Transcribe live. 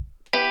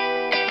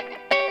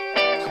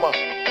Come on.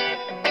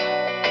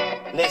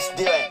 Let's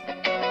do it.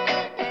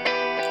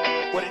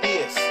 What it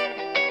is.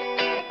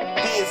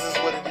 This is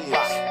what it is.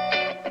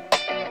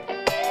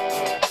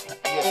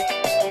 Yeah.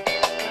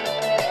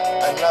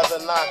 Another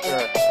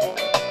knocker.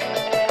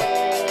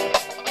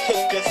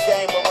 Kick this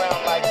game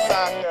around like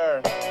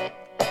soccer.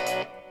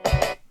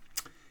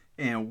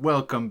 And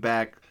welcome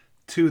back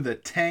to the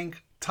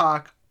Tank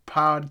Talk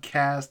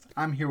podcast.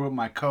 I'm here with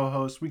my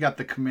co-host. We got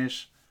the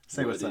commish.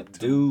 Say what's up,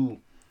 dude.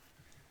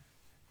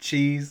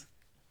 Cheese.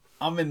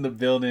 I'm in the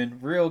building.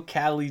 Real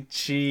Cali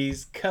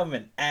Cheese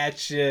coming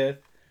at you.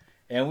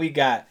 And we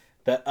got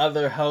the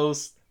other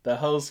host, the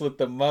host with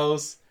the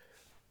most,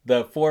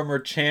 the former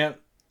champ.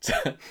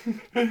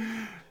 The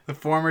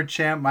former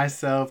champ,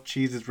 myself.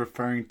 Cheese is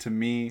referring to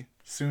me,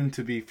 soon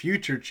to be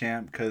future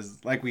champ,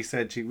 because like we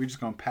said, Cheese, we're just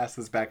going to pass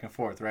this back and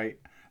forth, right?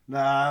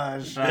 Nah,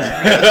 sure.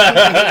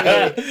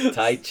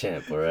 Tight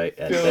champ, all right?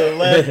 Feeling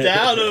let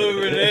down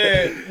over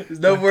there. There's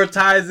no more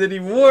ties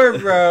anymore,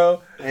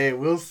 bro. Hey,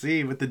 we'll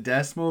see. With the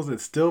decimals,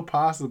 it's still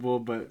possible,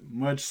 but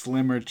much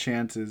slimmer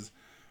chances.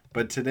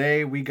 But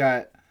today we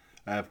got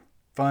a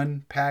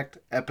fun-packed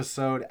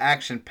episode,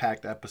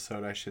 action-packed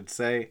episode, I should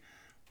say,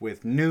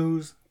 with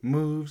news,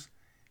 moves,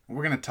 and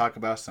we're going to talk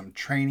about some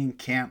training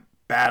camp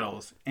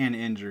battles and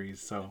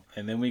injuries. So,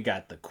 And then we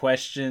got the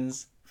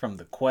questions from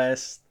the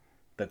quest.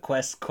 The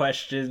quest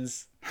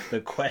questions.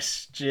 The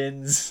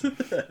questions.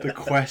 the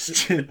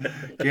question.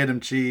 Get him,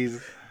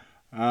 Cheese.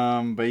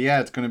 But yeah,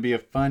 it's going to be a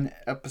fun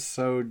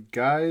episode,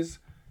 guys.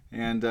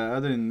 And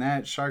other than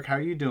that, Shark, how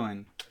are you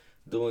doing?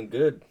 Doing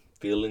good.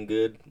 Feeling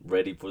good.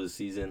 Ready for the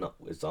season.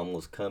 It's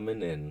almost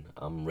coming, and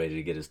I'm ready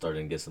to get it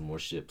started and get some more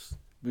ships.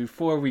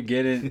 Before we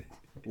get in...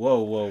 Whoa.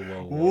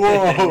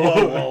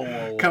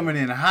 Whoa. Coming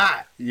in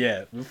hot.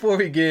 Yeah, before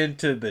we get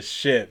into the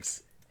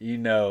ships,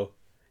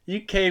 you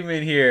came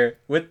in here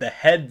with the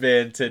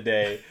headband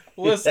today.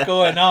 What's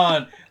going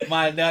on,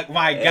 my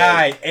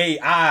guy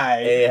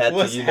AI? Hey,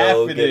 What's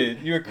happening?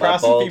 You were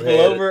crossing people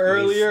over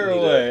earlier or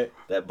what?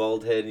 That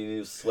bald head,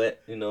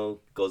 sweat,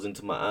 goes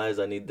into my eyes.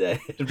 I need that.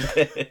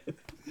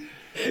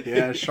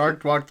 Yeah,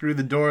 Shark walked through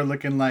the door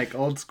looking like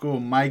old school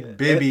Mike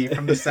Bibby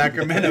from the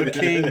Sacramento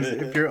Kings.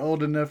 If you're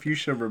old enough, you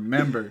should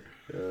remember.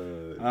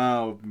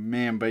 Oh,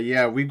 man. But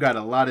yeah, we've got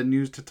a lot of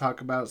news to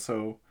talk about.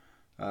 So,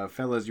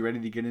 fellas, you ready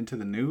to get into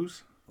the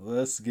news?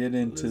 Let's get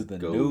into the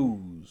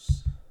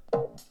news.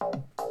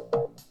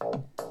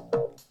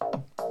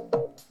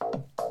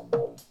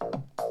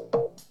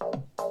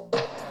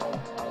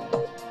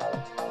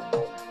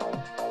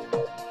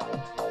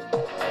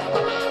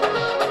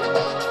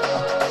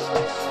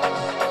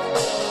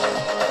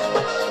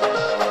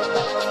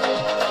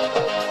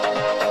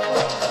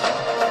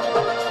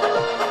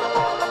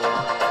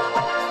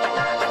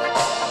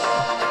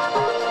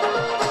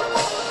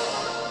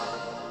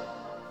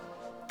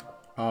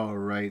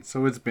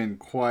 So it's been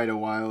quite a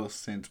while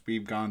since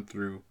we've gone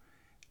through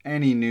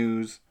any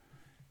news.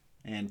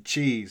 And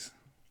Cheese,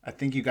 I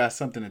think you got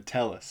something to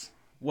tell us.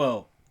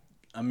 Well,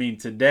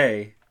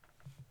 today's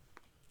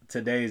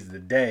the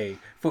day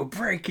for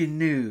breaking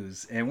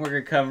news. And we're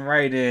going to come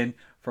right in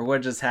for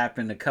what just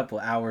happened a couple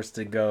hours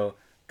ago.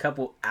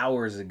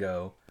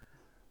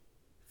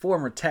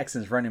 Former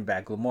Texans running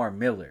back Lamar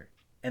Miller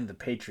and the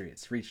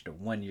Patriots reached a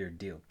 1-year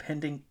deal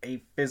pending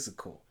a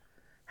physical.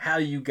 How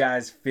you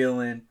guys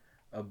feeling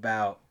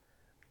about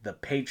the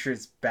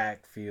Patriots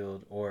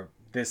backfield, or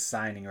this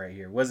signing right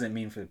here? What does it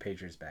mean for the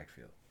Patriots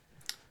backfield?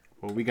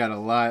 Well, we got a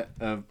lot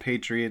of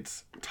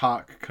Patriots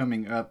talk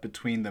coming up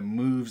between the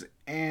moves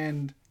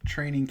and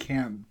training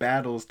camp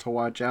battles to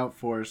watch out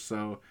for.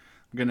 So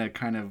I'm going to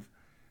kind of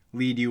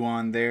lead you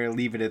on there,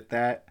 leave it at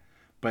that.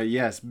 But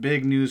yes,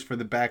 big news for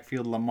the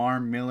backfield. Lamar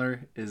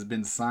Miller has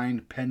been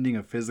signed pending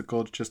a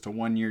physical. It's just a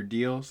 1-year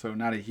deal. So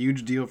not a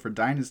huge deal for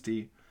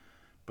Dynasty,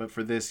 but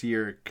for this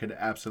year could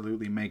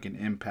absolutely make an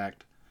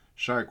impact.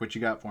 Shark, what you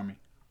got for me?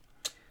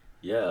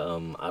 Yeah,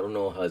 I don't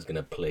know how it's going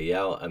to play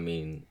out.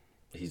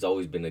 He's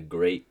always been a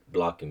great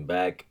blocking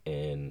back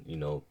and,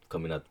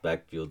 coming out the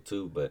backfield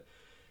too. But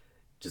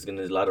just a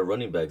lot of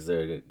running backs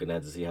there. Going to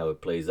have to see how it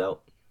plays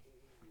out.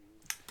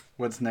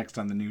 What's next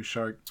on the news,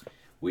 Shark?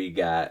 We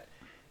got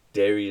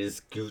Darius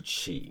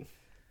Gucci.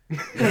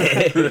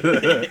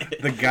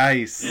 The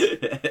Geis.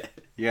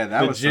 Yeah,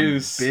 that was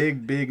juice.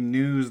 Some big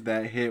news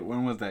that hit.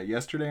 When was that?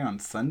 Yesterday on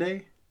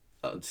Sunday?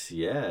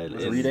 Yeah.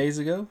 3 days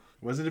ago?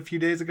 Was it a few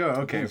days ago?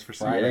 Okay, for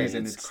some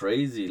reason it's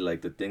crazy.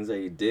 Like the things that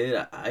he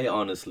did, I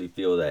honestly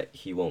feel that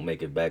he won't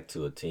make it back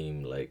to a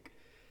team. Like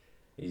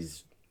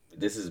this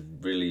is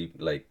really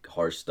like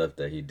harsh stuff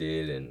that he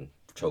did and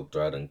choked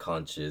her out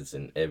unconscious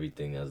and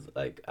everything.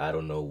 I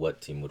don't know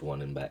what team would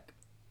want him back.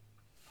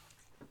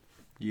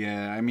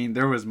 Yeah,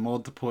 there was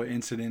multiple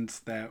incidents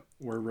that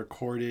were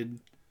recorded.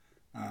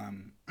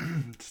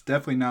 It's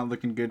definitely not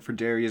looking good for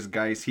Darius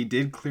Geis. He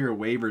did clear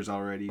waivers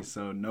already,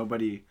 so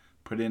nobody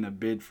put in a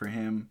bid for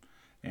him.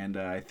 And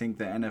I think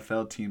the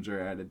NFL teams are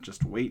at a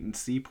just wait and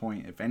see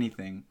point, if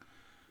anything.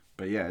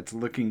 But yeah, it's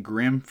looking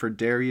grim for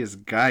Darius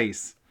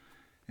Geis.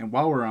 And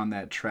while we're on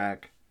that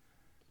track,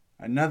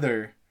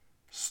 another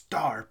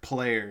star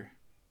player.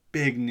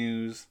 Big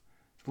news.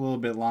 It's a little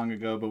bit long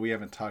ago, but we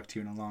haven't talked to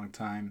you in a long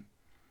time.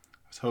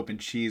 I was hoping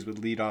Cheese would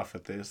lead off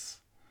with this,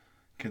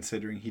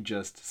 considering he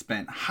just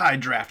spent high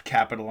draft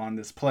capital on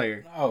this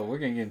player. Oh, we're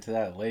going to get into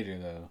that later,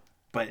 though.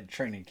 But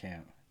Training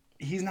camp.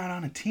 he's not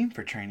on a team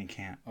for training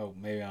camp. Oh,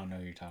 maybe I don't know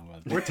who you're talking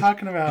about. We're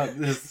talking about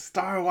this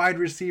star wide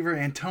receiver,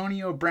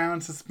 Antonio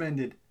Brown,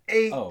 suspended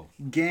 8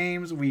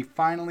 games. We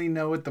finally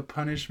know what the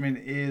punishment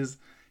is.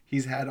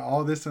 He's had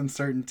all this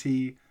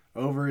uncertainty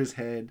over his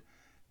head.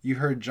 You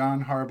heard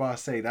John Harbaugh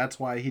say that's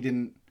why he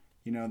didn't,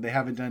 they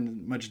haven't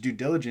done much due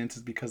diligence,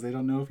 is because they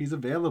don't know if he's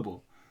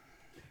available.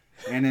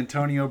 And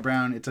Antonio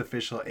Brown, it's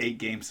official,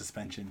 8-game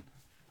suspension.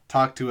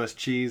 Talk to us,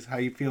 Cheese. How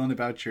you feeling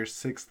about your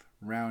 6th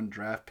round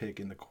draft pick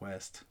in the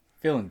Quest?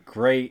 Feeling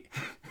great.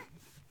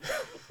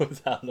 I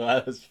don't know,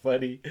 that was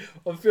funny.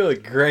 I'm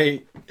feeling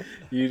great.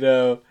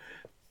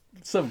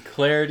 Some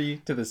clarity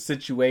to the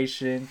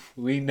situation.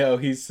 We know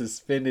he's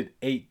suspended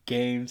 8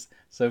 games.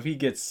 So if he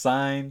gets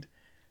signed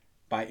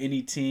by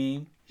any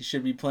team, he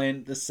should be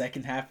playing the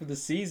second half of the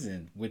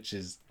season, which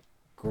is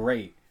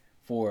great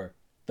for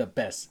the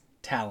best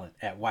talent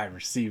at wide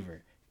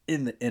receiver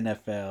in the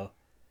NFL.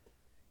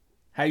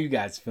 How you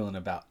guys feeling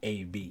about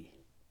AB?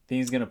 Think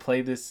he's going to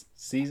play this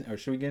season, or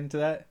should we get into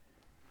that?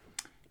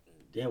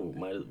 Yeah,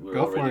 we're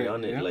Go for already it.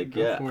 on it. Yeah,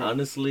 go for it.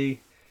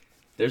 Honestly,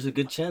 there's a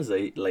good chance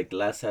that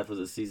last half of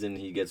the season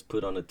he gets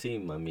put on a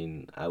team. I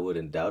mean, I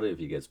wouldn't doubt it if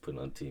he gets put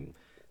on a team.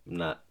 I'm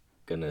not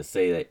gonna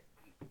say that,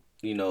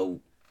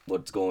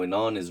 what's going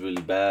on is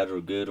really bad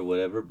or good or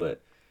whatever,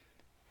 but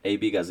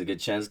AB got a good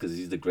chance because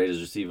he's the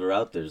greatest receiver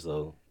out there.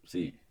 So,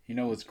 see.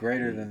 What's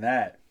greater than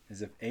that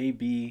is if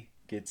AB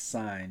gets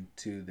signed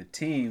to the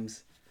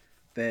teams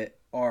that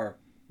are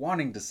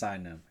wanting to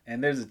sign them.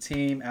 And there's a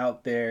team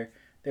out there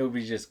that would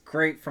be just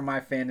great for my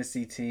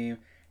fantasy team,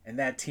 and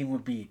that team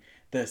would be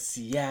the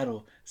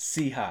Seattle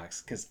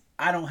Seahawks, because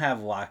I don't have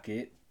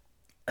Lockett.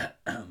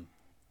 I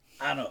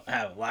don't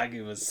have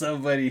Lockett, but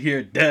somebody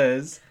here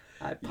does.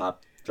 I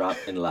pop, drop,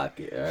 and lock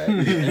it, all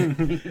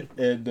right?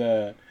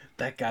 And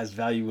that guy's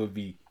value would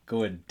be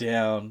going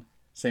down.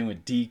 Same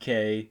with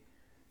DK.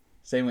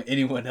 Same with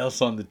anyone else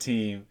on the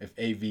team if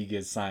AB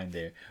gets signed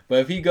there. But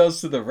if he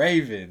goes to the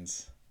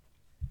Ravens,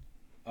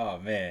 oh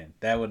man,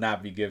 that would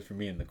not be good for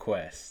me in the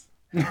Quest.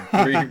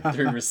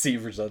 Three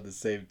receivers on the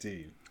same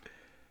team.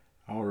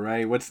 All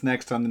right, what's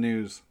next on the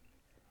news?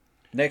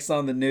 Next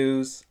on the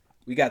news,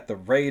 we got the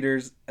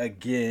Raiders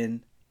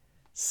again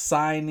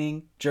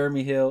signing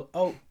Jeremy Hill.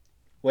 Oh,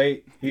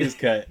 wait, he was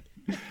cut.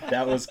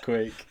 That was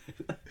quick.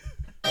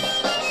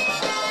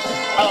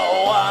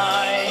 Oh,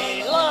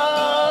 I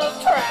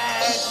love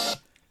trash.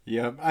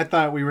 Yep, I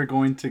thought we were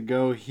going to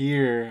go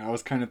here. I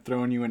was kind of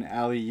throwing you an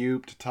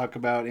alley-oop to talk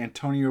about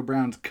Antonio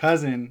Brown's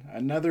cousin,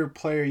 another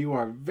player you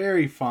are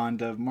very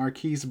fond of,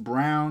 Marquise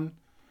Brown.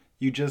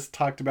 You just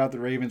talked about the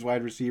Ravens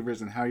wide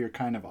receivers and how you're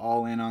kind of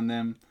all in on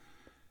them.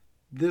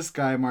 This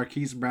guy,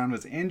 Marquise Brown,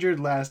 was injured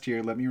last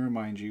year, let me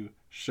remind you,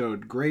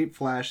 showed great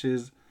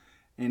flashes,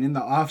 and in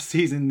the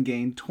offseason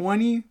gained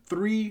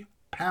 23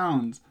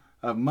 pounds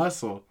of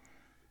muscle.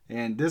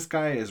 And this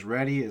guy is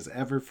ready as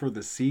ever for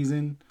the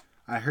season.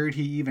 I heard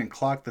he even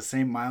clocked the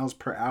same miles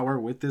per hour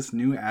with this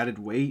new added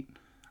weight.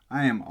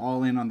 I am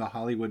all in on the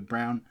Hollywood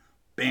Brown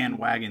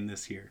bandwagon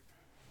this year.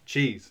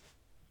 Cheese,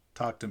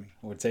 talk to me.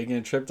 We're taking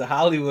a trip to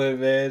Hollywood,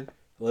 man.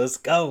 Let's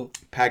go.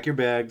 Pack your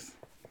bags.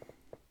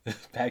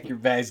 Pack your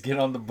bags, get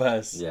on the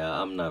bus. Yeah,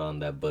 I'm not on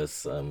that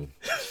bus. All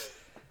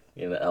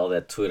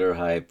that Twitter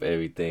hype,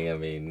 everything. I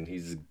mean,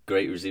 he's a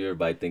great receiver,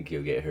 but I think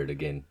he'll get hurt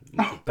again.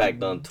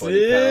 Packed on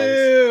 20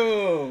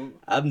 pounds.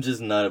 I'm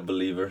just not a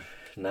believer.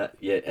 Not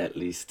yet, at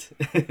least.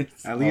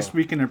 At least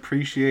we can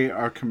appreciate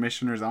our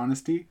commissioner's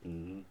honesty.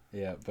 Mm-hmm.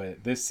 Yeah,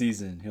 but this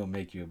season he'll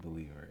make you a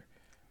believer.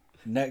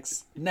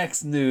 Next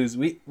news.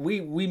 We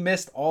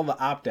missed all the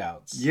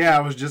opt-outs. Yeah,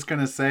 I was just going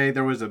to say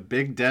there was a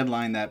big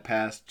deadline that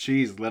passed.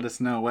 Cheese, let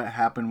us know what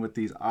happened with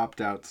these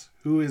opt-outs.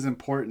 Who is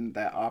important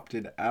that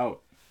opted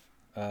out?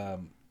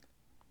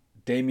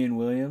 Damian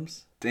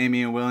Williams.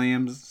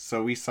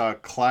 So we saw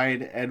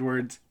Clyde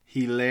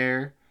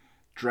Edwards-Helaire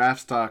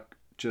draft stock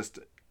just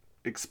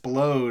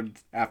explode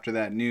after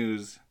that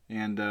news.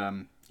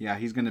 And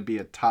he's going to be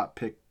a top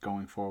pick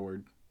going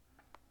forward.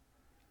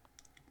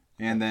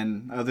 And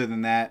then other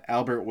than that,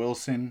 Albert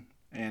Wilson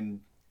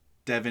and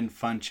Devin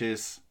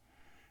Funchess,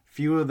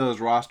 few of those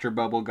roster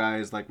bubble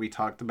guys like we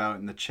talked about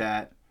in the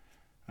chat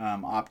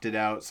opted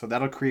out. So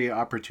that'll create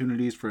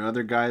opportunities for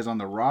other guys on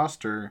the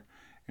roster.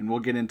 And we'll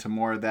get into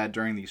more of that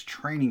during these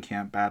training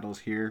camp battles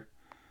here.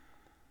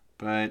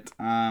 But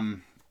other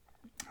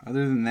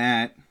than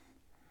that...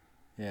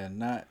 Yeah,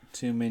 not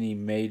too many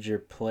major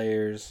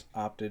players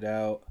opted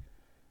out.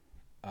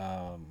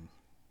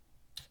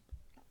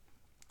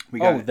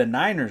 The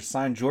Niners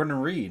signed Jordan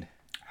Reed.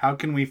 How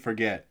can we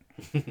forget?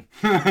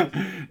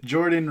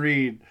 Jordan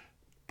Reed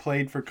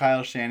played for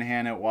Kyle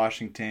Shanahan at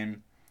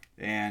Washington.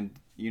 And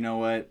you know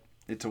what?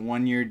 It's a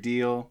 1-year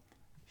deal.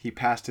 He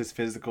passed his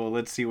physical.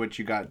 Let's see what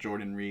you got,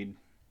 Jordan Reed.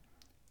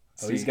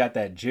 Oh, he's got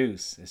that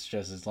juice. It's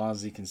just as long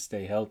as he can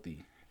stay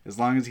healthy. As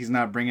long as he's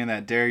not bringing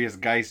that Darius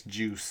Geist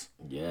juice.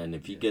 Yeah, and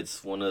if he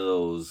gets one of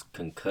those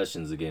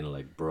concussions again,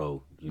 like,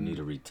 bro, you need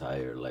to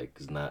retire. Like,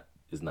 it's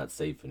not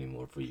safe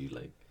anymore for you.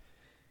 Like,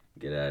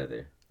 get out of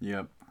there.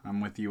 Yep, I'm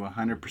with you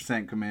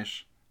 100%,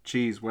 Kamish.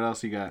 Cheese, what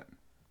else you got?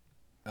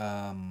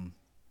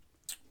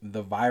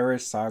 The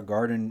virus saw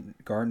Gardner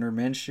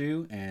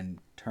Minshew and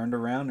turned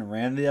around and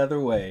ran the other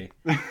way.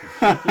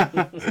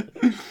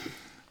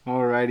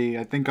 Alrighty,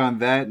 I think on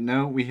that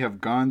note, we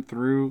have gone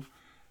through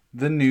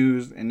the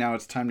news, and now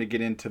it's time to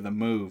get into the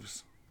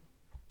moves.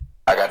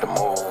 I got the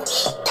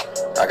moves.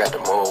 I got the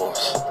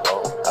moves.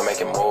 I'm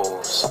making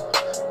moves.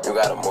 You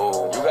gotta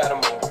move. You gotta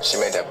move. She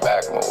made that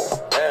back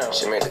move. Damn.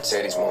 She made the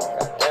titties move.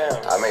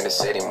 Damn. I made the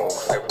city move.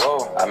 Like,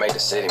 whoa. I made the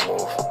city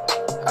move.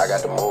 I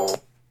got the move.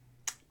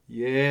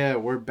 Yeah,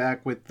 we're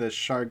back with the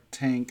Shark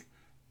Tank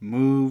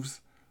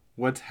moves.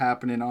 What's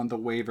happening on the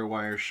waiver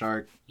wire,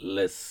 Shark?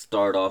 Let's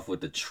start off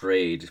with the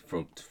trade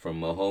from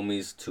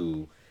Mahomes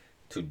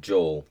to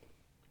Joel.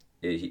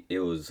 It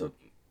was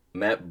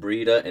Matt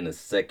Breida in a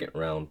second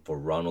round for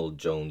Ronald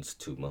Jones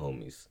to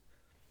Mahomes.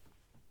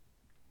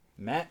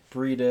 Matt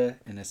Breida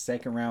and a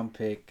second round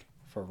pick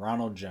for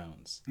Ronald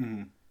Jones.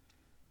 Mm-hmm.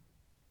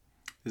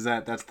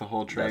 That's the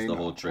whole trade? That's the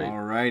whole trade.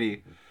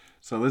 Alrighty.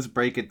 So let's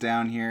break it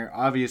down here.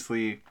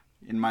 Obviously,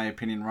 in my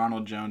opinion,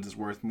 Ronald Jones is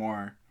worth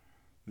more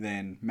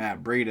than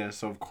Matt Breida.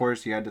 So, of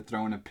course, you had to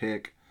throw in a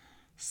pick.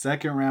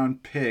 Second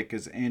round pick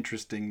is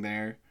interesting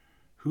there.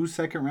 Whose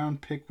second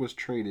round pick was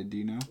traded? Do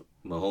you know?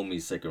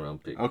 Mahomes' second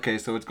round pick. Okay,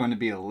 so it's going to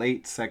be a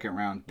late second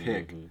round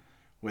pick. Mm-hmm.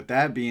 With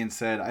that being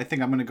said, I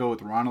think I'm going to go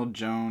with Ronald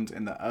Jones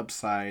and the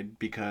upside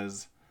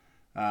because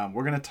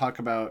we're going to talk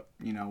about,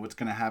 what's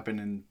going to happen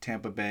in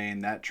Tampa Bay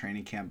and that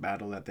training camp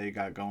battle that they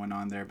got going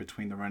on there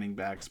between the running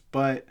backs.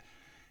 But,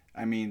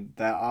 I mean,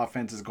 that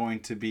offense is going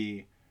to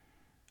be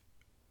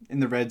in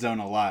the red zone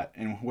a lot.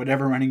 And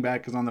whatever running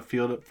back is on the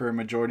field for a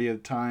majority of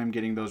the time,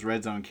 getting those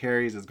red zone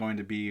carries is going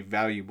to be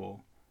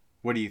valuable.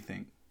 What do you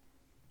think?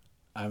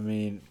 I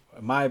mean,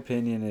 my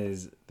opinion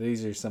is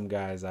these are some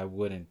guys I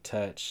wouldn't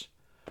touch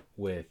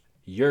with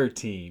your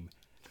team,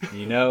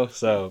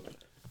 so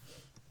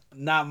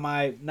not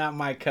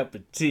my cup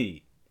of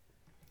tea.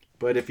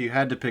 But if you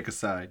had to pick a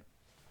side,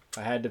 if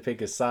I had to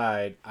pick a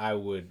side, I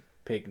would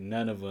pick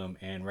none of them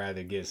and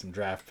rather get some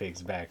draft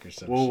picks back or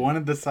something. Well, one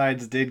of the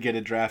sides did get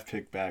a draft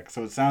pick back,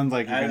 so it sounds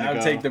like you're gonna go.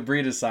 I'll take the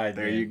Breida side.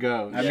 There then. you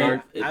go.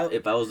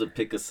 If I was to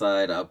pick a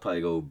side, I'd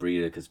probably go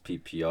Breida because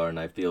PPR, and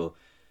I feel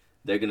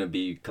they're gonna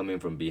be coming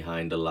from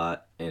behind a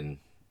lot, and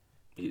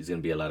he's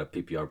gonna be a lot of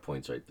PPR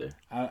points right there.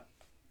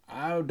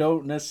 I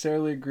don't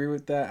necessarily agree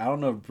with that. I don't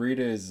know if Breida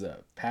is a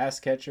pass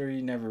catcher.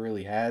 He never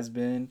really has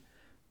been,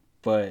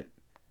 but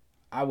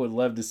I would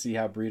love to see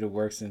how Breida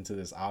works into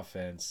this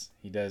offense.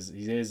 He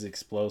is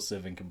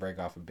explosive and can break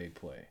off a big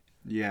play.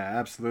 Yeah,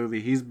 absolutely.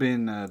 He's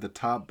been the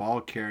top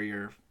ball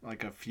carrier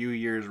like a few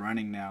years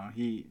running now.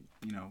 He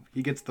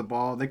gets the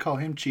ball. They call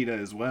him Cheetah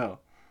as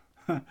well.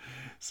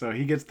 So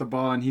he gets the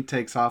ball and he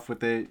takes off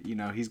with it.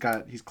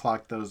 He's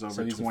clocked those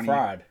over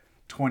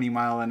 20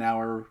 mile an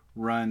hour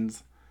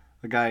runs.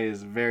 The guy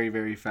is very,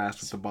 very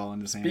fast with the ball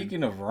in his hand.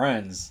 Speaking of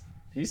runs,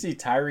 do you see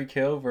Tyreek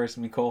Hill versus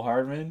Mecole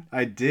Hardman?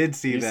 I did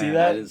see that. See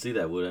that? I didn't see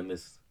that. What I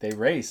missed? They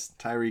raced.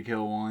 Tyreek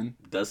Hill won.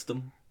 Dust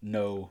him?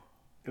 No.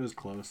 It was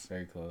close.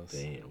 Very close.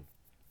 Damn.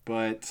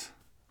 But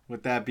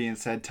with that being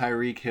said,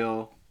 Tyreek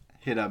Hill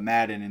hit up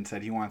Madden and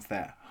said he wants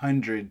that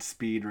 100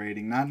 speed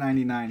rating, not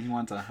 99. He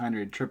wants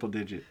 100, triple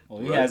digit. Well,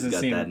 he Ruggs hasn't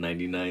got seen that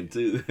 99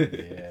 too.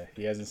 Yeah,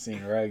 he hasn't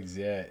seen Ruggs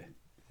yet.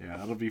 Yeah,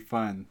 that'll be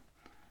fun.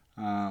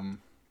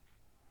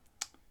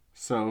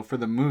 So for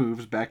the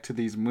moves, back to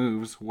these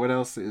moves, what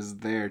else is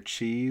there?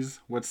 Cheese,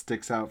 what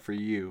sticks out for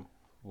you?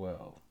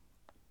 Well,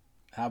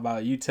 how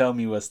about you tell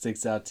me what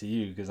sticks out to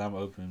you, because I'm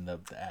opening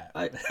up the app.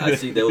 I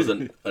see there was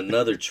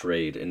another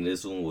trade, and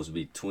this one was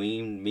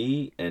between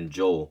me and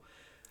Joel.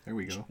 There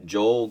we go.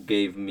 Joel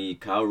gave me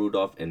Kyle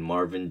Rudolph and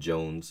Marvin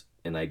Jones,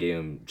 and I gave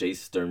him Jace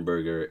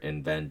Sternberger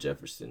and Van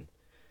Jefferson.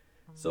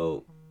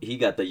 So he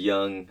got the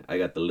young, I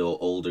got the little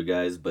older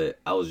guys, but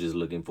I was just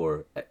looking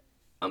for...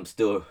 I'm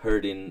still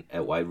hurting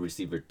at wide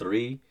receiver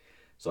 3,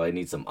 so I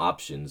need some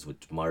options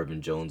with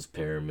Marvin Jones,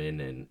 Perriman,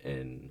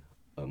 and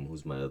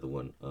who's my other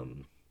one?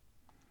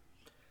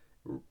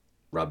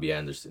 Robbie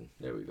Anderson.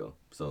 There we go.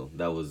 So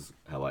that was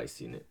how I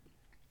seen it.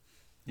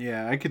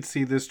 Yeah, I could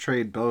see this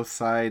trade both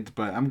sides,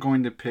 but I'm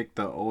going to pick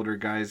the older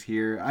guys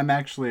here. I'm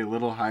actually a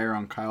little higher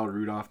on Kyle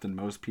Rudolph than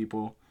most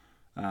people.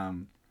 For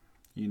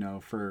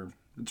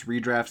it's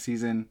redraft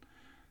season.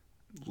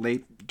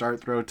 Late dart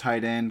throw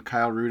tight end.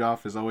 Kyle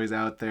Rudolph is always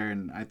out there,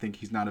 and I think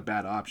he's not a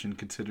bad option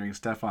considering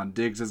Stephon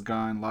Diggs is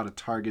gone, a lot of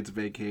targets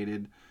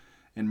vacated.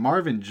 And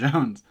Marvin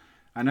Jones,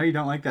 I know you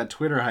don't like that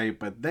Twitter hype,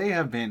 but they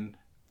have been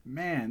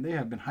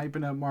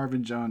hyping up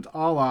Marvin Jones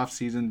all off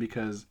season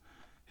because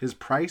his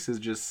price is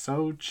just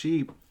so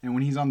cheap, and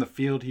when he's on the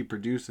field, he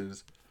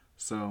produces.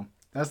 So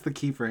that's the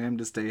key for him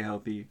to stay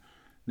healthy.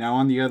 Now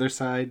on the other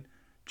side,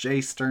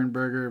 Jay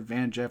Sternberger,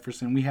 Van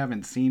Jefferson, we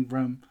haven't seen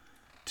from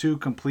two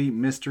complete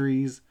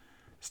mysteries.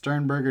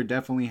 Sternberger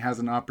definitely has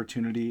an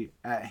opportunity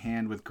at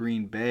hand with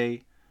Green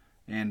Bay.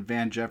 And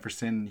Van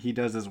Jefferson, he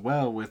does as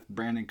well with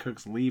Brandon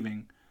Cooks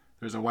leaving.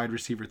 There's a wide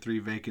receiver 3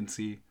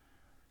 vacancy.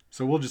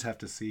 So we'll just have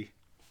to see.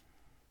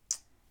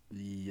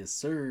 Yes,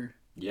 sir.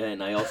 Yeah,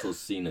 and I also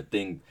seen a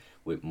thing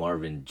with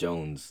Marvin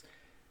Jones.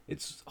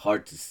 It's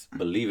hard to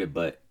believe it,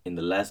 but in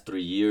the last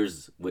 3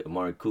 years with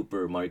Amari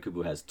Cooper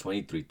has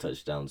 23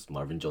 touchdowns.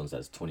 Marvin Jones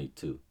has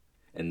 22.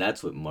 And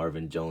that's with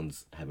Marvin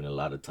Jones having a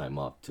lot of time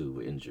off, too,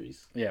 with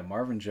injuries. Yeah,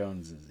 Marvin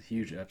Jones is a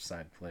huge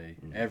upside play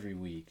every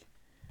week.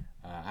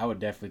 I would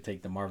definitely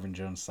take the Marvin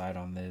Jones side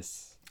on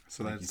this.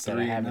 So Like you that's said,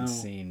 3 I haven't no.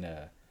 seen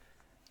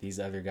these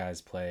other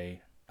guys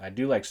play. I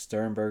do like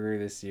Sternberger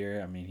this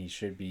year. I mean, he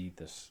should be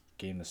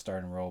getting the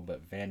starting role,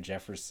 but Van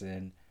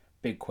Jefferson,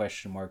 big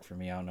question mark for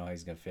me. I don't know how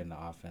he's going to fit in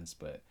the offense,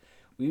 but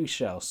we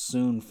shall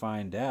soon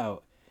find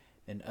out.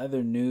 In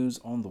other news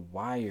on the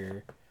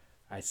wire,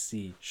 I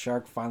see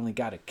Shark finally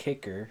got a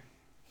kicker.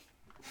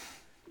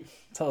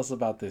 Tell us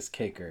about this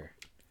kicker.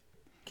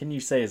 Can you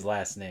say his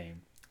last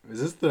name?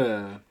 Is this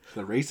the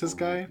racist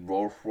guy?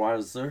 Rolf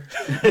Weiser?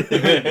 Is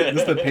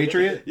this the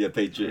Patriot? Yeah, Oh,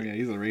 Patriot. yeah,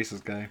 he's a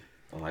racist guy.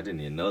 Oh, I didn't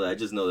even know that. I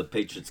just know the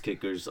Patriots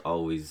kickers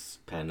always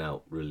pan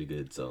out really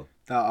good, so.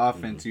 That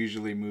offense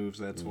usually moves,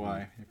 that's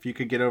why. If you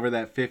could get over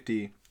that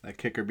 50, that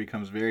kicker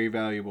becomes very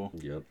valuable.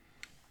 Yep.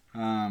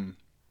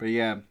 But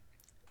yeah,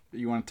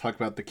 you want to talk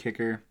about the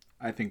kicker?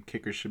 I think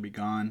kickers should be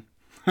gone.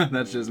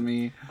 That's just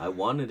me. I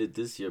wanted it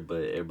this year,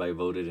 but everybody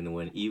voted and it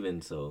went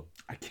even, so.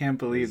 I can't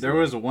believe there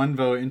was one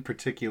vote in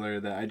particular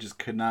that I just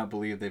could not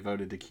believe they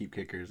voted to keep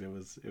kickers. It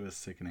was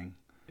sickening.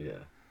 Yeah.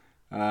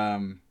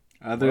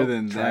 Other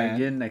than Try that,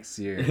 again next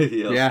year.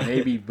 Yep. yeah.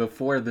 Maybe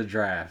before the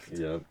draft.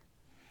 Yep.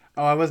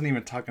 Oh, I wasn't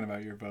even talking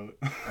about your vote.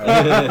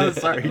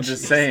 Sorry, I'm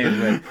just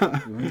saying,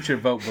 but we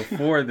should vote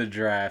before the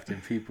draft,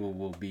 and people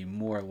will be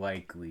more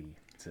likely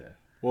to.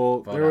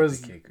 Well, Vote there out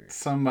was the kickers.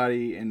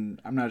 somebody,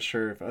 and I'm not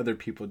sure if other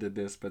people did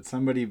this, but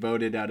somebody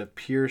voted out of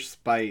pure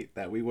spite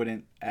that we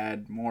wouldn't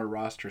add more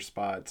roster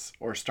spots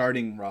or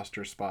starting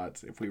roster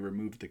spots if we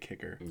removed the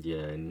kicker.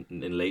 Yeah, and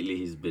lately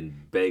he's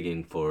been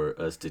begging for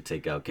us to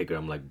take out kicker.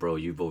 I'm like, bro,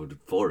 you voted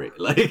for it.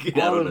 Like, I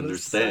All don't of a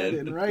understand.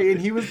 sudden, right?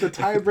 And he was the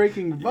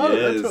tie-breaking vote.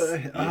 Yes,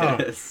 That's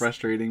what, yes.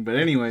 frustrating. But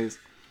anyways,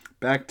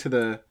 back to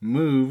the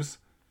moves.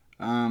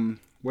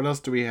 What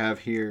else do we have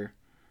here?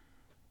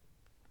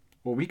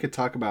 Well, we could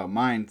talk about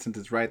mine since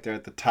it's right there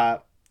at the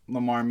top.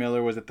 Lamar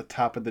Miller was at the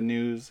top of the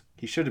news.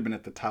 He should have been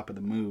at the top of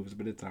the moves,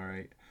 but it's all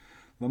right.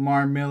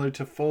 Lamar Miller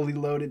to fully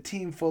loaded,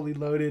 team fully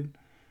loaded.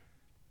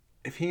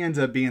 If he ends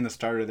up being the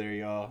starter there,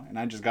 y'all, and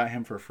I just got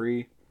him for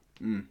free,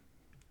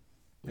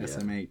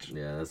 SMH.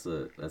 Yeah,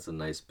 that's a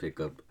nice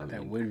pickup. I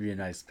That mean, would be a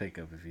nice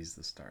pickup if he's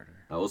the starter.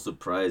 I was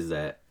surprised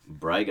that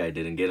Bry Guy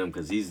didn't get him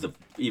because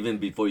even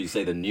before you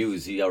say the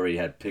news, he already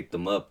had picked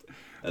him up.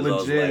 As I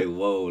was Legit. like,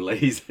 whoa, like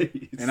he's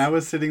And I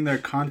was sitting there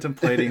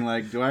contemplating,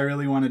 like, do I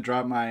really want to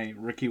drop my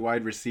rookie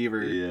wide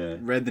receiver? Yeah.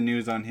 Read the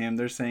news on him.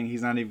 They're saying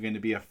he's not even going to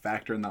be a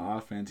factor in the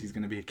offense. He's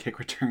going to be a kick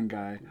return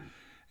guy.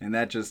 And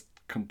that just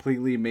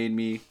completely made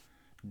me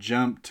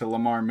jump to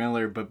Lamar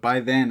Miller. But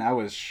by then, I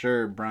was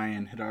sure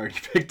Brian had already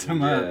picked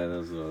him up. Yeah,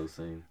 that's what I was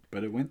saying.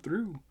 But it went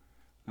through.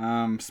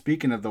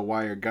 Speaking of the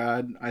wire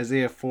god,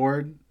 Isaiah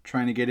Ford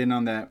trying to get in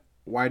on that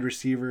wide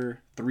receiver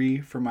 3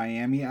 for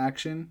Miami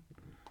action.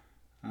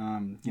 You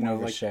More know,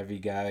 of a like Chevy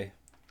guy.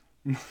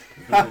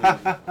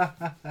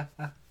 that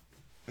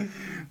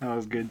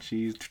was good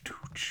cheese.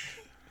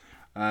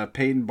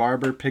 Peyton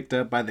Barber picked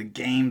up by the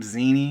Game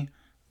Zini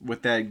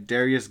with that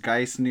Darius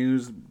Geis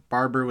news.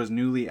 Barber was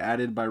newly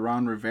added by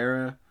Ron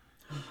Rivera.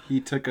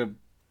 He took a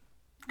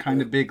kind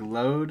of big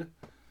load.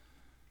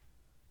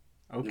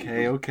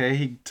 Okay.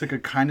 He took a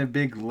kind of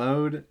big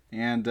load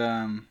and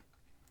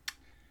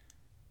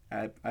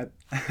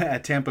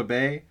at Tampa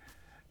Bay.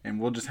 And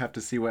we'll just have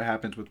to see what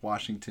happens with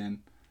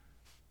Washington.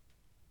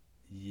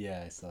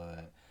 Yeah, I saw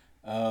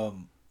that.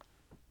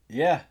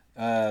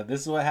 This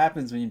is what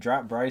happens when you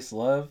drop Bryce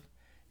Love.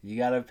 You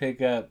got to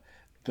pick up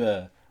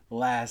the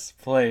last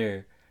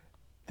player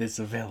that's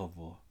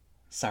available.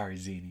 Sorry,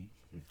 Zini.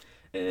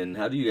 And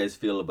how do you guys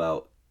feel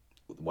about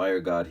Wire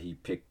God? He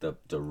picked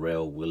up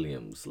Darrell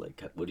Williams.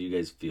 Like, what do you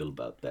guys feel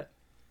about that?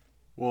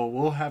 Well,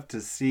 we'll have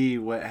to see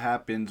what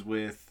happens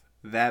with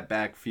that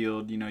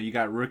backfield. You know, you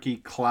got rookie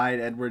Clyde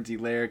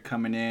Edwards-Helaire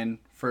coming in,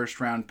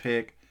 first-round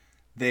pick.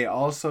 They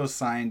also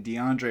signed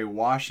DeAndre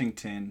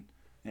Washington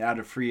out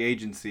of free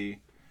agency.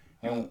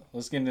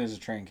 Let's get into this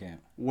train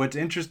camp. What's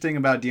interesting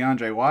about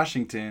DeAndre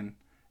Washington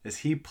is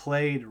he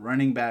played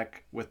running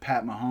back with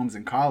Pat Mahomes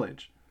in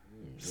college.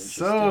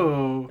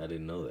 So I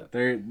didn't know that.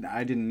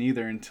 I didn't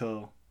either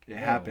until it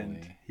happened.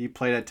 Really? He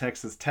played at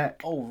Texas Tech.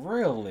 Oh,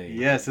 really?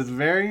 Yes, it's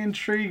very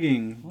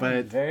intriguing,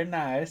 but Very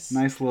nice.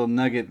 nice little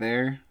nugget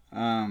there.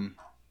 I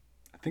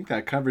think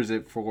that covers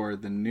it for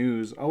the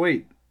news. Oh,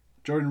 wait.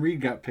 Jordan Reed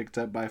got picked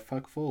up by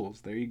Fuck Fools.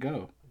 There you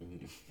go.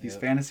 He's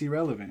fantasy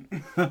relevant.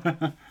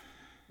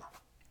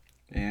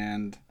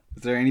 And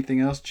Is there anything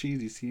else, Cheese?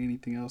 Do you see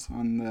anything else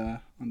on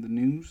the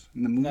news?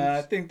 In the moves? Nah,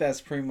 I think that's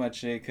pretty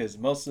much it because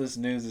most of this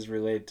news is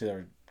related to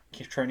our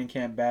training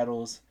camp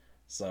battles.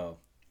 So,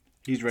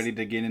 He's ready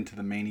to get into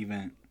the main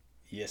event.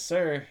 yes,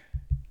 sir.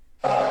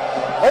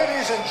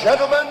 Ladies and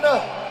gentlemen,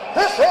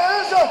 this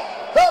is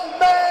the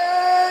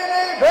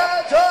main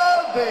event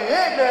of the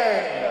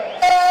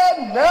evening.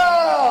 And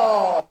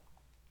now,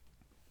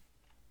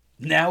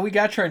 Now we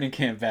got training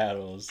camp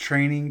battles.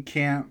 Training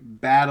camp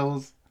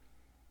battles.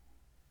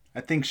 I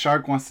think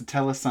Shark wants to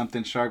tell us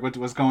something. Shark,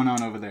 what's going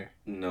on over there?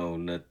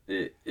 No,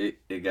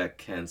 it got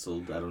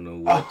canceled. I don't know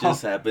what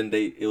just happened.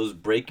 It was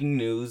breaking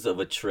news of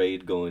a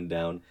trade going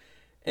down,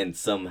 and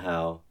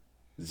somehow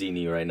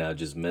Zini right now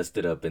just messed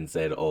it up and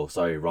said, "Oh,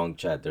 sorry, wrong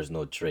chat. There's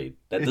no trade."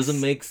 That doesn't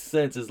make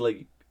sense. It's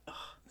like,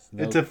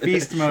 It's a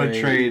feast mode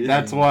trade.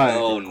 That's why.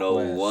 oh, no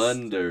Request.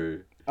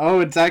 wonder. Oh,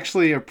 it's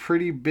actually a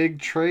pretty big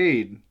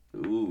trade.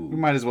 Ooh, We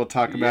might as well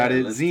talk about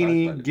it. let's talk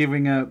Zini about it.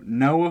 giving up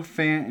Noah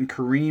Fant and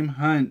Kareem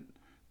Hunt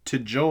to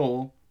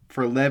Joel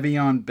for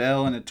Le'Veon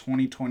Bell and a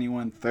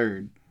 2021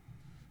 third.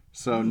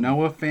 So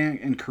Noah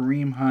Fant and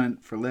Kareem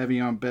Hunt for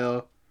Le'Veon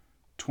Bell,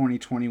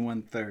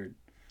 2021 third.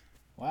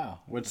 Wow.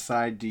 What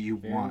side do you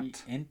Very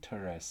want?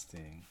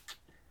 interesting.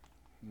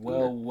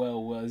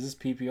 Well. Is this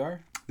PPR?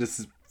 This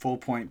is full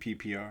point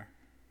PPR.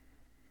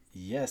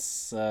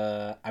 Yes.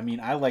 I mean,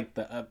 I like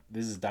the up.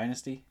 This is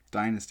Dynasty.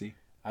 Dynasty.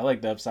 I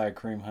like the upside of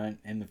Kareem Hunt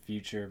in the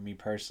future. Me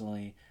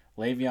personally,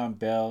 Le'Veon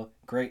Bell,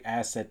 great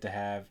asset to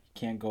have.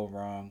 Can't go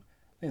wrong.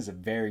 I think it's a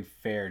very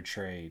fair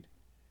trade.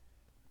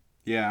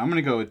 Yeah, I'm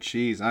gonna go with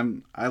Cheese.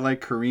 I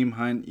like Kareem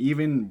Hunt.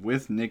 Even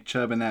with Nick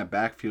Chubb in that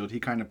backfield, he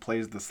kind of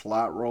plays the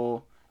slot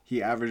role.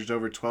 He averaged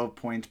over 12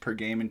 points per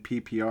game in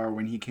PPR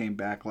when he came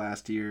back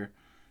last year.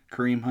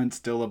 Kareem Hunt's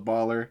still a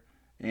baller.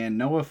 And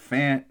Noah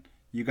Fant,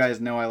 you guys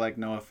know I like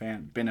Noah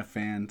Fant. Been a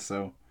fan,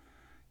 so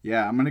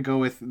yeah, I'm gonna go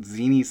with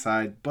Zini's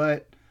side.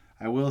 But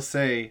I will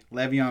say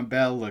Le'Veon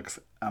Bell looks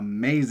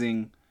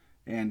amazing,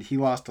 and he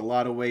lost a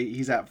lot of weight.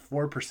 He's at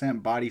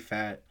 4% body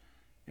fat,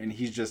 and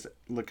he's just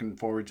looking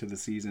forward to the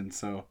season.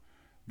 So,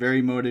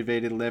 very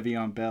motivated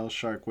Le'Veon Bell.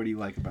 Shark, what do you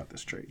like about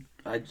this trade?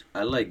 I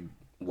like.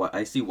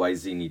 I see why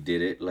Zini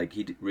did it. Like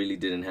he really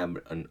didn't have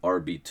an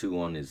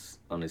RB2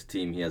 on his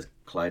team. He has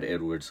Clyde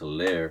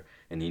Edwards-Helaire,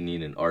 and he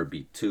needed an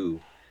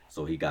RB2,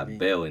 so he got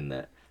Bell in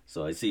that.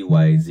 So I see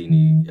why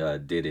Zini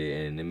did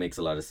it, and it makes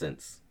a lot of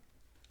sense.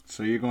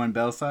 So you're going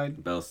Bell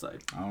side? Bell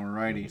side.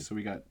 Alrighty, so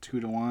we got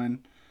 2-1.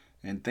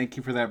 And thank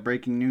you for that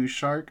breaking news,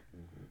 Shark.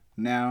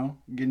 Now,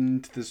 getting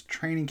into this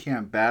training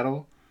camp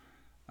battle.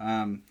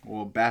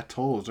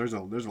 Battles. There's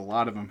a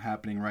lot of them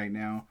happening right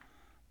now.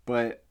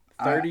 But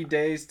 30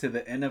 days to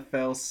the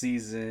NFL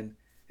season.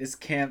 It's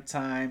camp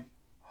time.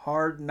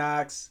 Hard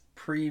Knocks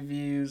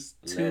previews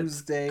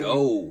Tuesday. Let's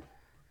go.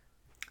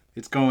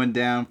 it's going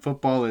down.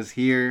 Football is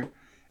here.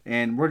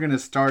 And we're going to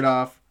start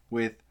off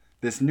with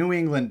this New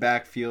England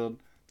backfield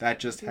that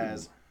just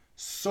has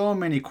so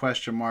many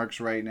question marks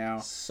right now.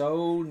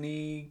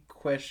 Sony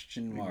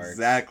question marks.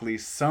 Exactly.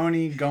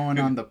 Sony going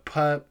on the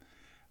pup.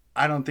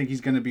 I don't think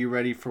he's going to be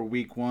ready for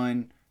week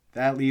 1.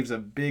 That leaves a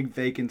big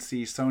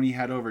vacancy. Sony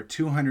had over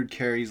 200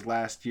 carries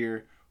last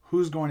year.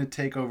 Who's going to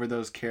take over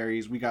those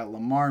carries? We got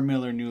Lamar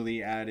Miller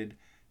newly added.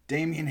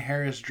 Damian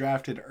Harris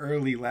drafted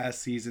early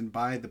last season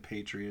by the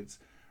Patriots.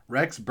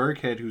 Rex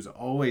Burkhead, who's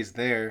always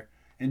there.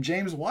 And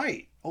James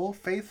White, Old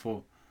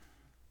Faithful.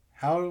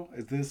 How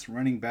is this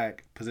running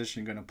back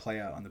position going to play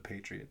out on the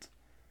Patriots?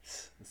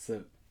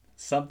 So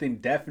something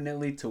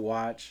definitely to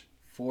watch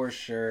for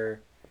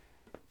sure.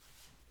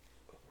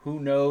 Who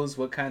knows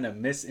what kind of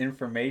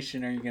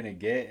misinformation are you going to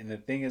get? And the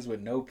thing is, with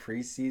no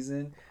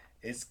preseason,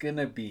 it's going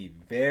to be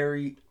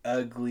very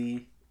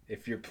ugly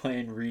if you're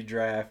playing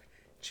redraft,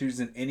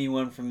 choosing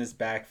anyone from this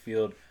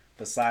backfield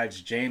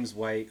besides James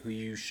White, who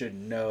you should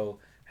know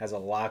has a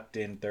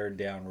locked-in third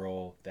down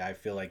role that I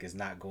feel like is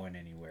not going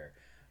anywhere.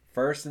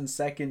 First and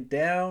second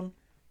down,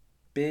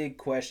 big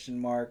question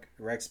mark.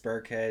 Rex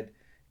Burkhead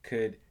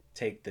could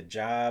take the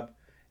job.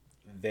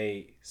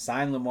 They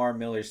signed Lamar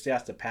Miller. He still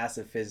has to pass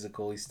a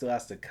physical. He still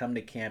has to come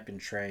to camp and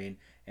train.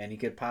 And he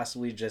could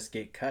possibly just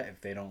get cut if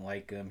they don't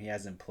like him. He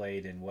hasn't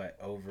played in,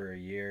 over a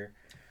year?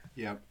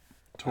 Yep.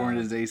 Torn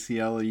his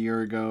ACL a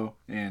year ago,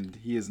 and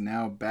he is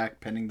now back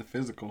pending the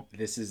physical.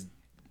 This is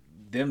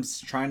them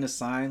trying to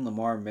sign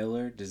Lamar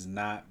Miller does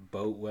not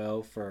bode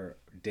well for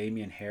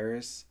Damian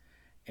Harris.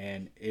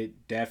 And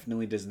it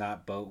definitely does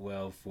not bode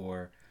well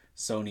for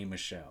Sony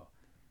Michel.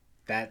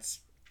 That's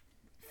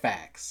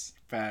facts.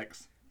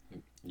 Facts.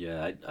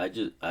 Yeah,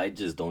 I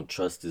just don't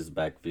trust this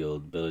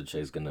backfield.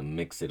 Belichick's gonna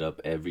mix it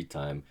up every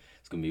time.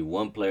 It's gonna be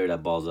one player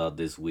that balls out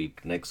this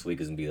week. Next week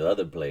is gonna be the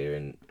other player,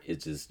 and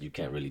it's just you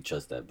can't really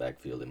trust that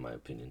backfield in my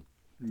opinion.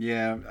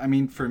 Yeah, I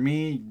mean, for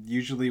me,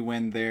 usually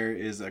when there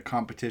is a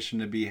competition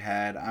to be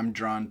had, I'm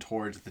drawn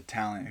towards the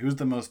talent. Who's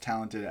the most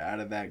talented out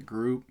of that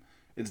group?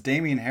 It's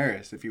Damian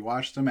Harris. If you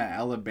watched him at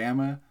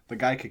Alabama, the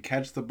guy could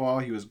catch the ball.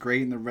 He was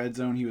great in the red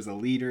zone. He was a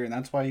leader, and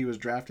that's why he was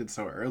drafted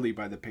so early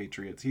by the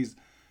Patriots. He's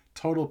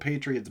total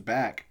Patriots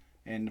back.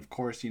 and of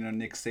course,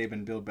 Nick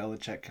Saban, Bill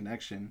Belichick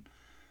connection.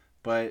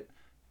 But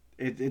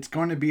it's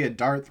going to be a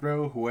dart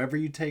throw. Whoever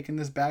you take in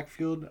this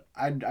backfield,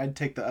 I'd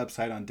take the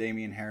upside on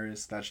Damian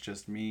Harris. That's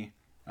just me.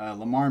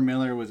 Lamar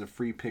Miller was a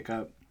free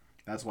pickup.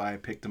 That's why I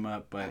picked him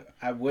up. But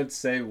I would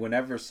say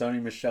whenever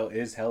Sony Michel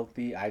is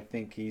healthy, I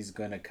think he's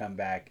going to come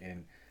back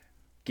and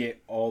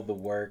get all the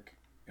work.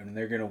 And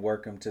they're going to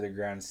work him to the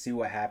ground, see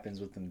what happens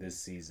with him this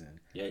season.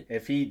 Yeah.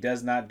 If he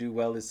does not do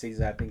well this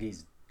season, I think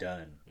he's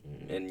done.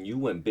 And you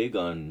went big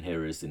on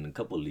Harris in a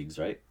couple leagues,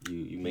 right?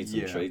 You made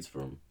some trades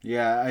for him.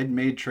 Yeah, I'd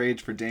made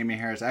trades for Damian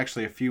Harris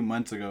actually a few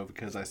months ago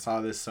because I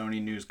saw this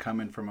Sony news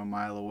coming from a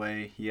mile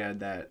away. He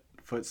had that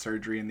foot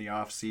surgery in the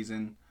off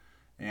season,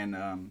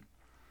 and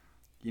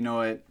you know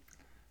what?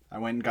 I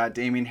went and got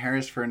Damian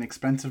Harris for an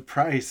expensive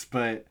price,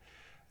 but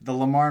the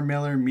Lamar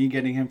Miller, me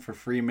getting him for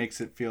free makes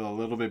it feel a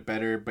little bit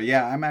better. But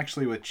yeah, I'm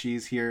actually with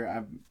Cheese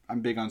here. I'm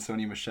big on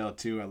Sony Michel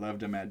too. I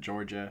loved him at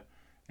Georgia,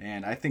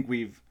 and I think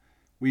we've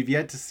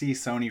yet to see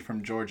Sony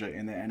from Georgia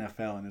in the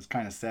NFL, and it's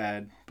kind of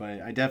sad.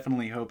 But I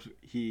definitely hope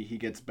he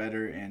gets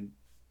better and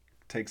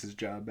takes his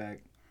job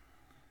back,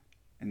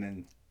 and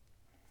then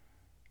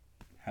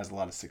has a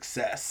lot of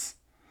success.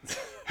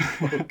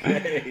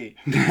 Okay.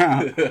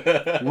 Now,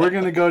 we're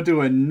going to go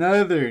to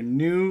another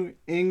New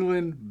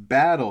England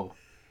battle.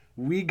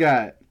 We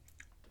got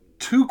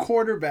two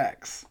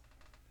quarterbacks.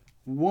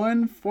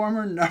 One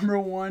former number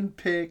one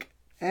pick,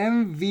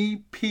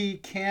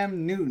 MVP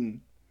Cam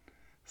Newton,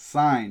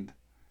 signed.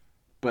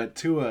 But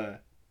to a,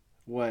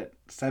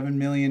 $7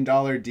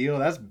 million deal?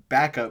 That's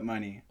backup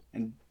money.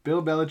 And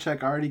Bill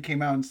Belichick already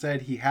came out and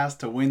said he has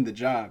to win the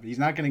job. He's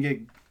not going to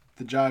get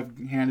the job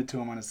handed to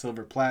him on a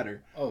silver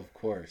platter. Oh, of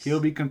course.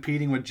 He'll be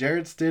competing with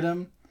Jarrett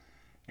Stidham.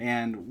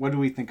 And what do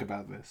we think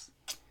about this?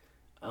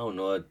 I don't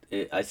know.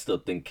 I still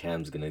think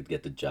Cam's going to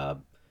get the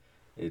job.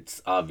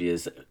 It's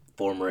obvious.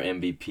 Former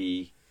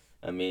MVP.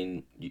 I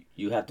mean,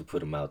 you have to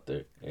put him out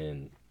there.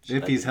 And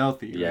If he's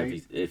healthy, yeah,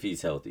 right? if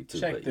he's healthy too.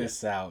 Check but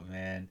this out,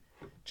 man.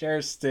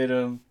 Jarrett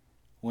Stidham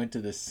went to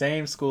the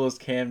same school as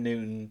Cam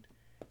Newton.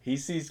 He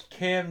sees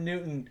Cam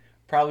Newton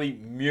probably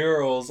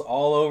murals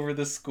all over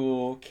the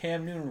school,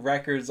 Cam Newton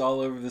records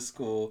all over the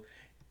school.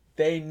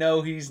 They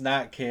know he's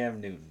not Cam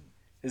Newton.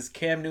 It's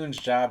Cam Newton's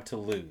job to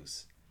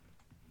lose.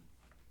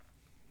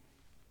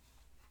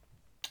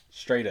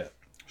 Straight up.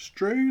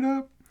 Straight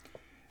up.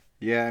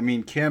 Yeah, I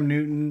mean, Cam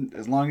Newton,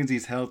 as long as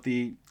he's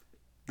healthy,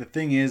 the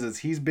thing is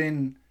he's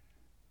been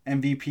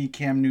MVP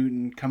Cam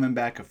Newton coming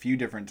back a few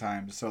different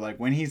times. So, like,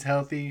 when he's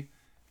healthy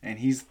and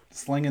he's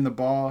slinging the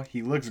ball,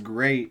 he looks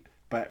great,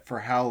 but for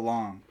how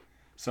long?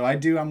 So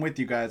I'm with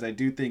you guys. I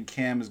do think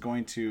Cam is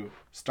going to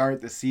start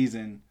the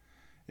season.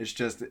 It's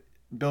just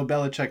Bill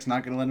Belichick's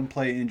not going to let him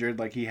play injured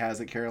like he has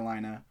at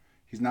Carolina.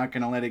 He's not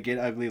going to let it get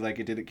ugly like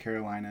it did at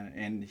Carolina.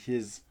 And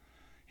he's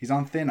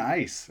on thin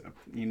ice,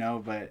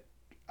 but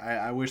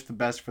I wish the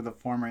best for the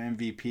former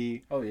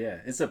MVP. Oh,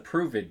 yeah. It's a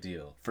prove-it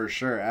deal. For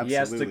sure, absolutely. He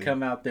has to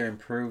come out there and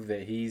prove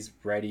that he's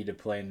ready to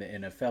play in the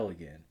NFL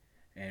again.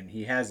 And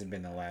he hasn't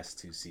been the last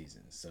two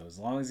seasons. So as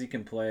long as he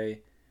can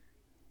play,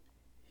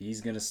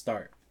 he's going to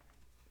start.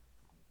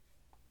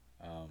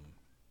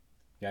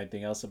 Got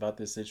anything else about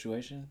this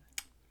situation?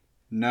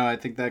 No, I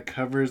think that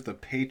covers the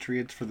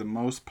Patriots for the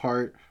most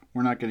part.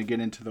 We're not going to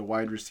get into the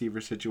wide receiver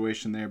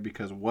situation there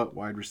because what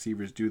wide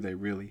receivers do they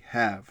really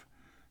have?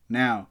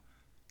 Now,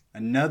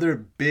 another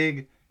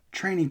big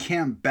training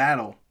camp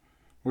battle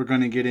we're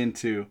going to get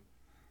into.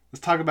 Let's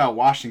talk about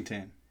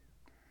Washington.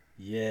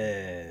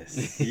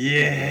 Yes.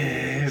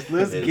 Yes.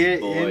 Let's This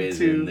get boy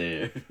is in into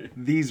there.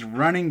 these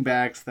running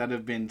backs that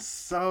have been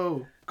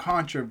so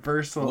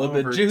controversial Well,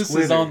 over the juice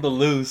Twitter. is on the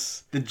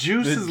loose. The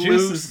juice The is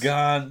juice loose. is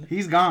gone.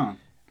 He's gone.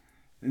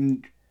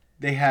 And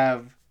they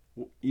have,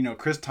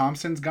 Chris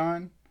Thompson's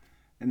gone.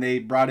 And they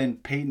brought in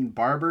Peyton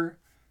Barber.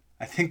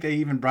 I think they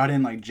even brought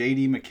in,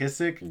 J.D.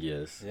 McKissick.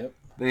 Yes. Yep.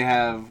 They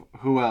have,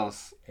 who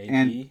else? AP.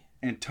 And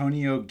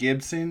Antonio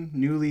Gibson,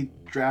 newly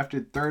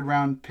drafted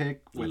third-round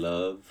pick with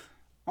Love.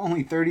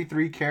 only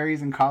 33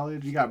 carries in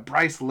college. You got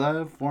Bryce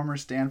Love, former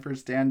Stanford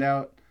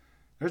standout.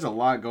 There's a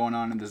lot going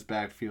on in this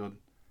backfield.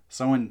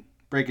 Someone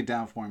break it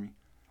down for me.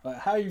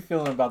 How are you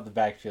feeling about the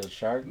backfield,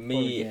 Shark? Before we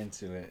Me- get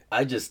into it.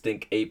 I just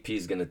think AP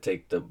is going to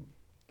take the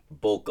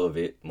bulk of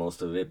it,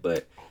 most of it,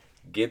 but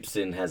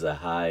Gibson has a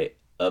high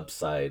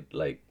upside.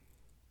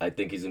 I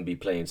think he's going to be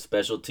playing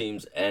special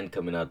teams and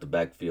coming out the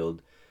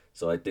backfield.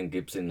 So I think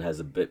Gibson has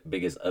a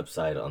biggest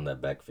upside on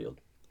that backfield.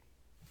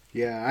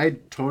 Yeah, I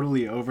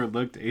totally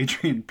overlooked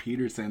Adrian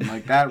Peterson.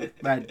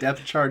 That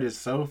depth chart is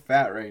so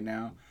fat right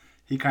now.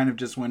 He kind of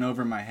just went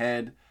over my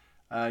head.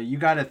 You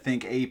got to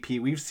think AP.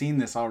 We've seen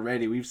this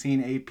already. We've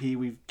seen AP.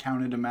 We've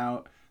counted him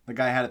out. The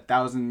guy had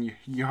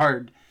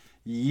 1,000-yard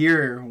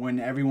year when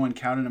everyone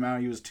counted him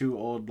out. He was too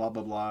old, blah,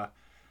 blah,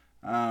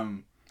 blah.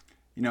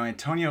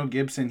 Antonio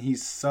Gibson,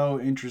 he's so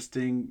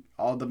interesting.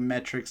 All the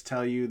metrics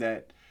tell you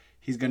that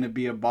he's going to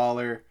be a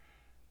baller.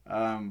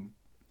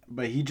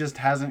 But he just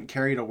hasn't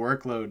carried a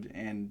workload.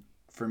 And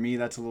for me,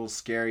 that's a little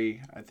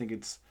scary. I think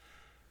it's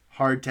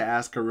hard to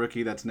ask a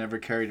rookie that's never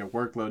carried a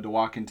workload to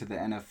walk into the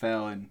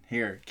NFL and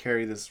here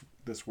carry this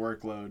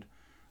workload.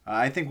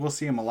 I think we'll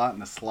see him a lot in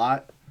the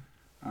slot.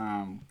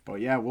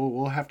 But yeah,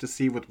 we'll have to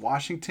see with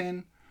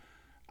Washington.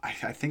 I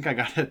think I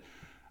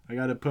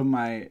gotta put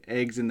my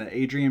eggs in the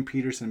Adrian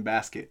Peterson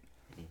basket.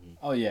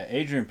 Oh yeah,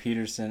 Adrian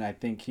Peterson. I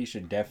think he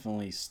should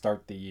definitely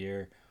start the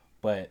year,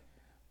 but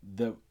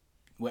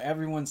what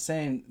everyone's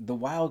saying, the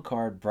wild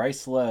card,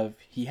 Bryce Love,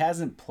 he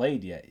hasn't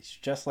played yet. It's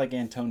just like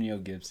Antonio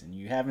Gibson.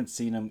 You haven't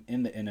seen him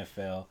in the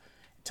NFL.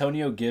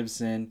 Antonio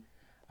Gibson,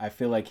 I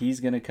feel like he's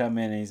gonna come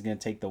in and he's gonna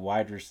take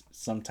the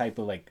some type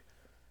of like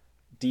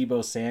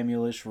Debo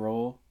Samuel-ish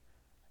role.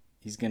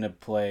 He's gonna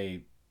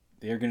play.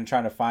 They're gonna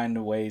try to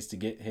find ways to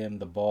get him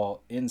the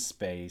ball in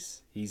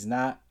space. He's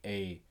not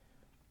a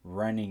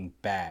running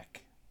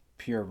back,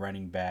 pure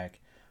running back,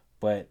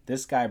 but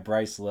this guy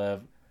Bryce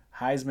Love,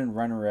 Heisman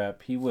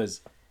runner-up.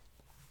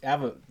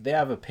 They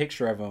have a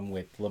picture of him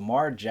with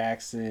Lamar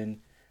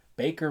Jackson,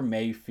 Baker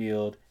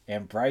Mayfield,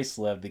 and Bryce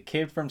Love, the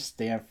kid from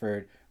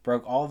Stanford,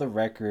 broke all the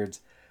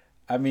records.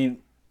 I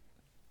mean,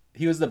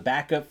 he was the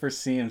backup for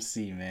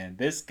CMC, man.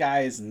 This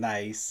guy is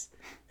nice,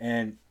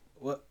 and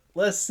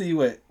let's see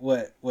what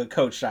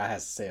Coach Shaw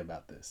has to say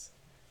about this.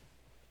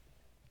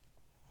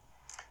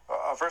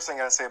 First thing I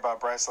gotta say about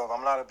Bryce Love,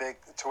 I'm not a big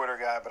Twitter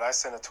guy, but I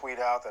sent a tweet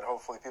out that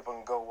hopefully people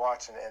can go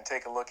watch and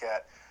take a look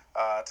at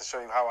to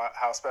show you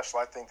how special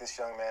I think this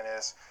young man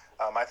is.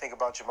 I think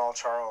about Jamal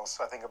Charles.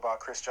 I think about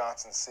Chris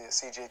Johnson,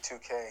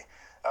 CJ2K,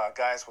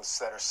 guys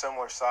that are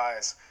similar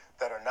size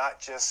that are not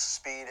just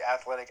speed,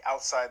 athletic,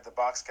 outside the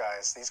box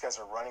guys. These guys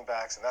are running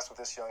backs, and that's what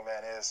this young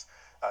man is.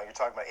 You're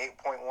talking about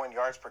 8.1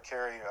 yards per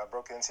carry,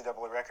 broke the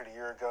NCAA record a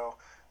year ago.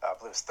 I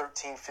believe it's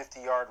 13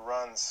 50-yard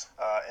runs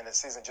in a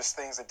season, just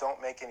things that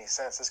don't make any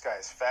sense. This guy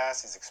is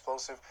fast, he's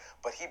explosive,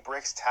 but he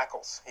breaks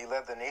tackles. He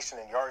led the nation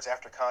in yards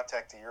after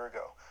contact a year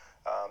ago.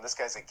 This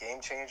guy's a game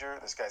changer.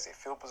 This guy's a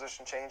field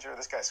position changer.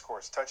 This guy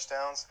scores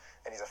touchdowns,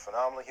 and he's a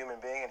phenomenal human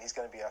being, and he's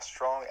going to be a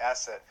strong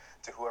asset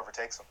to whoever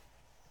takes him.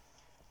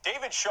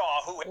 David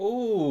Shaw, who...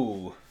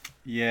 Ooh.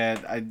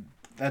 Yeah,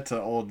 that's an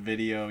old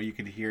video. You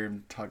could hear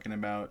him talking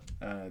about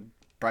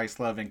Bryce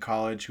Love in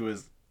college, who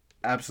was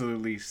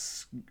absolutely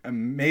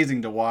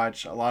amazing to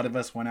watch. A lot of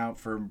us went out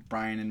for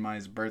Brian and my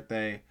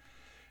birthday,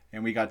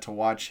 and we got to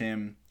watch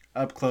him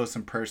up close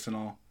and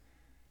personal.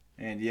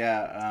 And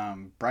yeah,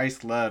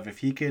 Bryce Love, if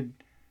he could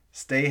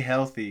stay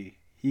healthy,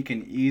 he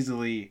can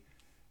easily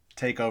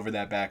take over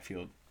that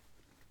backfield.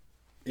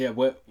 Yeah,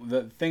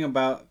 the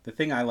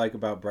thing I like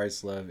about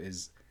Bryce Love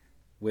is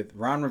with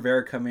Ron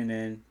Rivera coming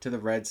in to the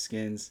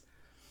Redskins,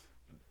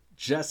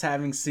 just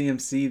having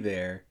CMC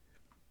there,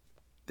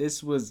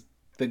 this was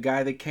the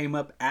guy that came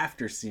up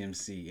after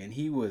CMC, and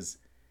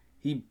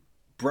he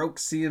broke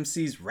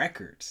CMC's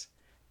records.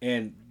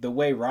 And the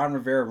way Ron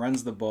Rivera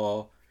runs the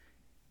ball,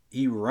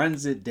 he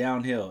runs it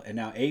downhill. And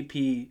now AP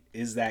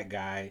is that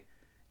guy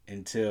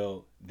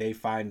until they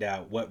find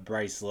out what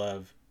Bryce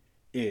Love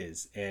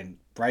is. And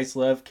Bryce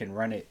Love can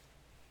run it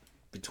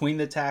between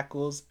the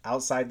tackles,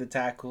 outside the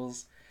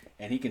tackles,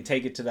 and he can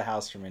take it to the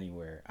house from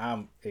anywhere.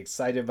 I'm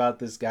excited about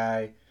this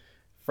guy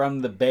from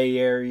the Bay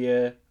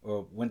Area,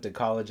 or went to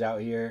college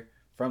out here,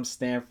 from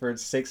Stanford,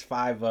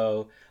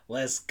 6'5".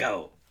 Let's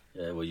go.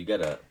 Yeah, well, you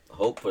got to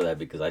hope for that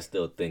because I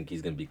still think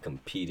he's going to be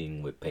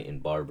competing with Peyton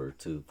Barber,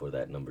 too, for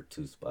that number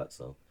 2 spot.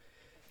 So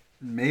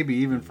maybe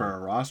even for a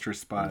roster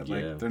spot. Yeah.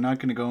 Like, they're not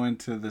going to go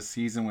into the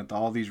season with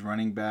all these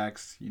running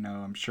backs. You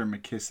know, I'm sure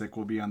McKissick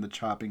will be on the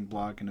chopping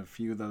block and a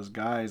few of those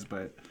guys,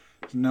 but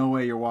there's no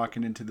way you're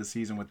walking into the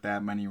season with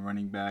that many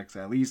running backs.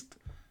 At least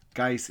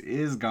Geis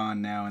is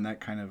gone now, and that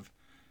kind of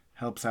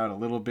helps out a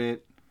little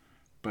bit.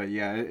 But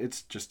yeah,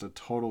 it's just a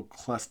total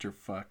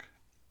clusterfuck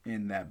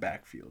in that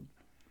backfield.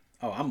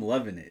 Oh, I'm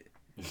loving it.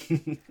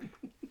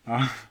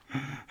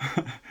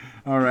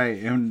 All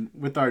right, and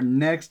with our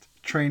next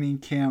training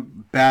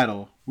camp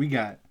battle, we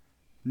got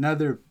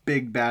another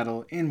big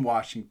battle in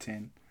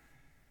Washington.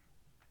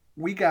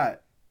 We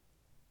got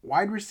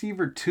wide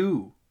receiver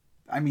 2.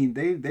 I mean,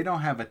 they don't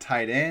have a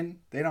tight end.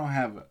 They don't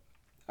have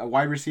a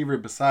wide receiver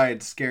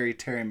besides scary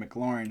Terry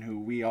McLaurin, who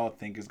we all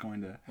think is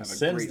going to have a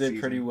Sims great did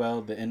season. pretty well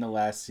at the end of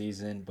last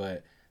season,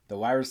 but the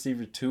wide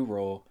receiver 2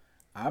 role,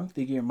 I'm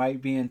thinking it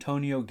might be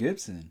Antonio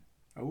Gibson.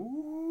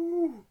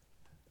 Ooh.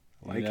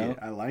 You know? It.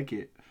 I like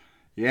it.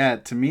 Yeah,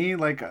 to me,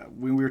 like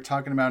when we were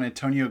talking about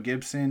Antonio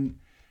Gibson,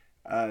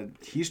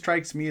 he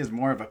strikes me as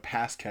more of a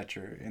pass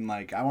catcher. And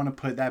like, I want to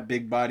put that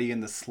big body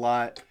in the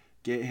slot,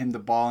 get him the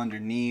ball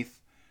underneath,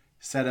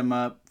 set him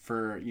up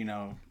for, you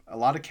know, a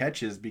lot of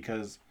catches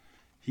because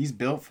he's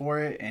built for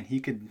it and he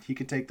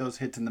could take those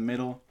hits in the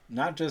middle.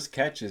 Not just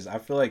catches. I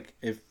feel like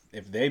if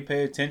they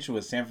pay attention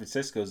what San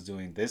Francisco's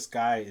doing, this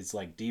guy is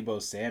like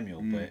Debo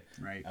Samuel, but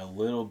right. a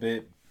little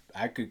bit,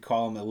 I could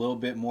call him a little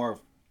bit more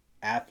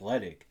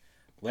athletic.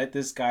 Let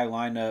this guy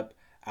line up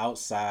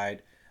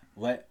outside,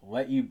 let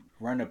you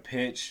run a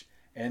pitch,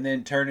 and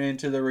then turn it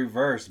into the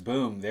reverse.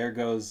 Boom, there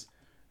goes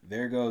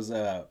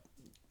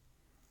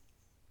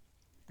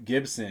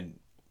Gibson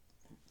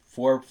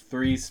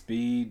 4.3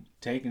 speed,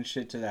 taking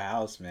shit to the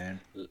house,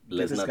 man.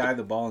 Get this guy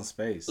the ball in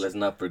space. Let's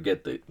not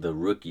forget the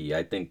rookie.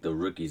 I think the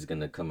rookie's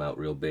going to come out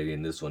real big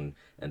in this one.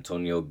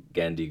 Antonio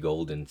Gandy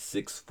Golden,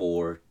 6'4",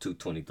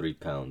 223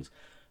 pounds.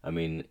 I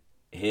mean,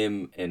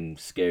 him and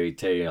Scary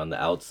Terry on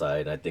the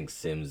outside. I think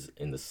Sims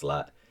in the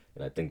slot.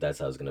 And I think that's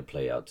how it's going to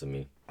play out to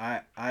me.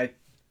 I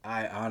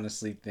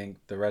honestly think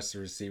the rest of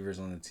the receivers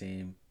on the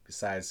team,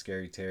 besides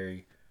Scary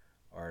Terry,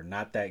 are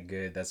not that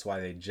good. That's why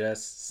they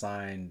just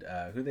signed.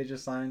 Who they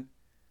just signed?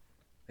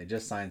 They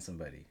just signed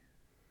somebody.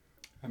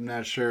 I'm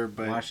not sure,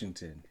 but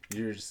Washington.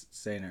 You were just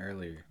saying it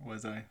earlier.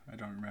 Was I? I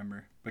don't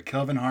remember. But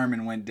Kelvin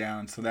Harmon went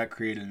down, so that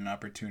created an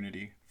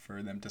opportunity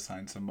for them to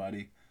sign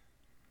somebody.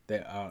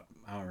 I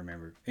don't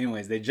remember.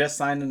 Anyways, they just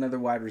signed another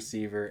wide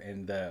receiver,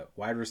 and the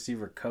wide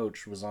receiver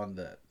coach was on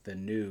the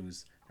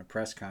news, a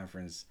press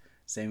conference,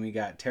 saying we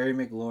got Terry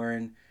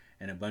McLaurin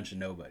and a bunch of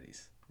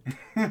nobodies.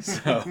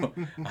 So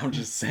I'm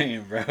just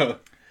saying, bro.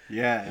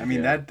 Yeah, I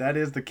mean that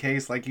is the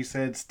case. Like you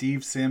said,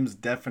 Steve Sims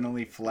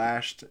definitely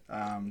flashed.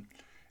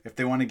 If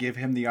they want to give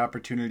him the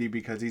opportunity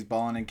because he's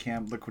balling in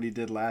camp, look what he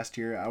did last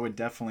year, I would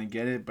definitely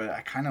get it. But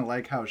I kind of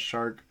like how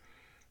Shark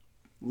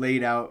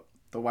laid out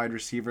the wide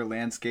receiver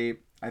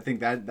landscape. I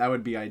think that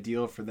would be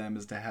ideal for them,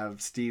 is to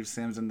have Steve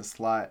Sims in the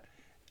slot,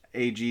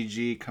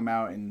 AGG come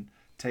out and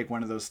take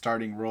one of those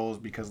starting roles,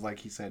 because like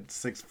he said,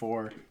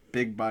 6'4",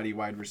 big body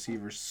wide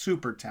receiver,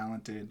 super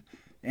talented,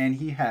 and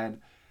he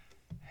had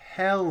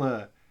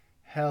hella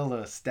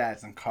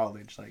stats in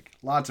college, like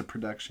lots of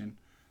production.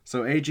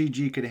 So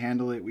AGG could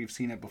handle it. We've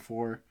seen it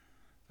before.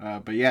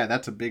 But yeah,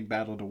 that's a big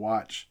battle to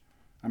watch.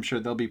 I'm sure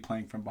they'll be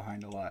playing from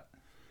behind a lot.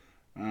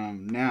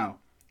 Now,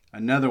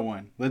 another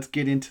one. Let's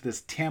get into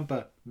this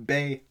Tampa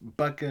Bay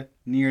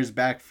Buccaneers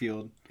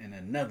backfield. And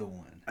another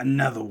one.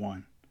 Another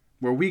one.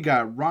 Where we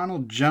got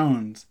Ronald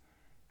Jones,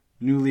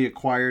 newly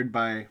acquired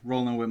by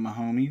Rolling With My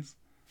Homies.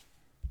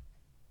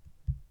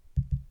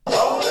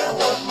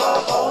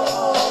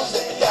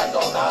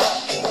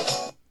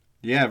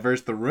 Yeah,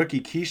 versus the rookie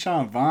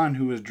Keyshawn Vaughn,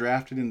 who was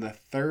drafted in the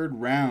 3rd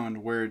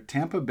round, where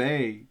Tampa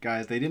Bay,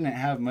 guys, they didn't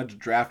have much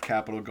draft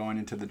capital going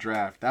into the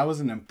draft. That was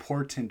an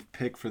important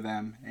pick for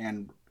them,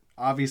 and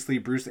obviously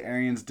Bruce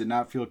Arians did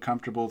not feel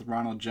comfortable with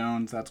Ronald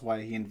Jones. That's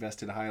why he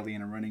invested highly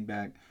in a running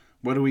back.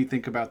 What do we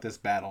think about this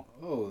battle?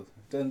 Oh,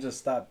 doesn't just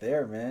stop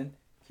there, man.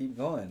 Keep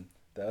going.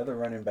 The other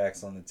running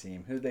backs on the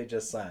team, who they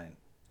just signed?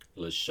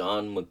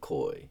 LaShawn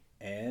McCoy.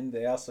 And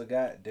they also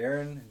got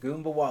Darren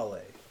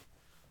Goombawale.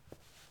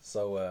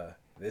 So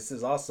this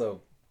is also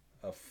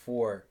a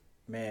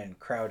 4-man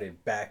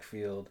crowded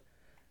backfield.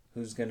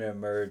 Who's going to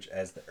emerge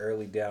as the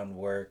early down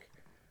work?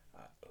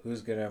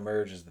 Who's going to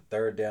emerge as the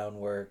 3rd down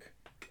work?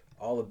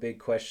 All a big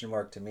question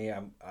mark to me.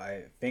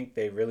 I think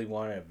they really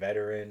want a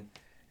veteran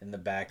in the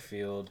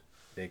backfield.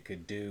 They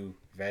could do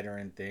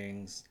veteran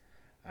things.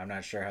 I'm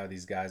not sure how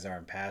these guys are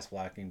in pass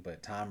blocking,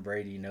 but Tom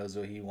Brady knows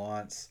what he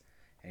wants,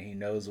 and he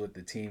knows what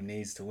the team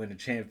needs to win a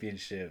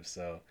championship.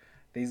 So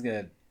I think he's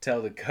going to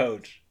tell the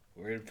coach,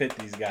 we're going to pit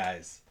these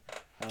guys.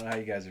 I don't know how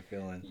you guys are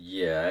feeling.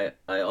 Yeah,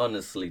 I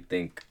honestly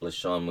think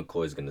LaShawn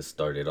McCoy is going to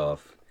start it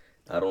off.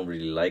 I don't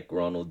really like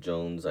Ronald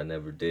Jones. I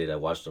never did. I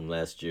watched him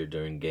last year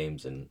during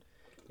games, and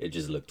it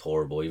just looked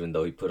horrible, even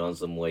though he put on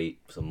some weight,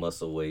 some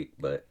muscle weight.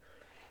 But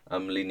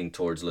I'm leaning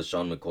towards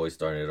LaShawn McCoy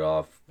starting it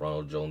off,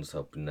 Ronald Jones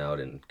helping out,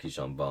 and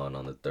Keyshawn Vaughn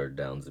on the 3rd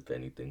downs, if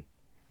anything.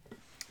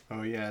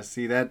 Oh, yeah.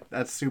 See,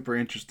 that's super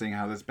interesting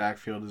how this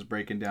backfield is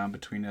breaking down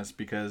between us,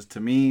 because to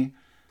me,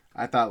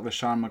 I thought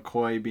LaShawn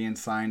McCoy being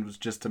signed was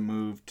just a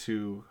move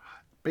to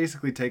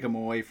basically take him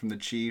away from the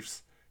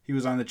Chiefs. He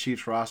was on the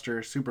Chiefs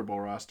roster, Super Bowl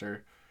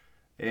roster,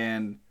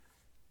 and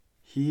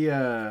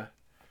Damian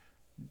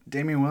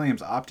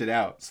Williams opted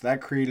out. So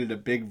that created a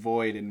big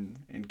void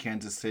in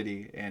Kansas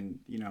City. And,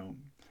 you know,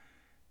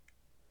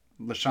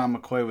 LaShawn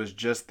McCoy was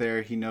just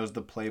there. He knows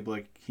the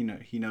playbook. He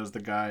knows the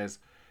guys.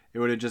 It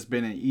would have just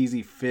been an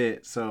easy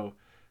fit. So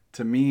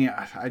to me,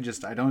 I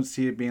don't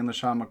see it being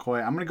LaShawn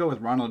McCoy. I'm going to go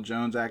with Ronald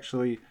Jones,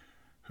 actually,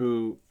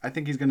 who I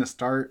think he's going to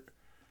start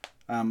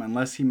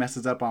unless he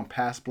messes up on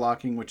pass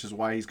blocking, which is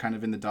why he's kind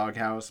of in the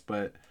doghouse.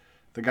 But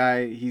the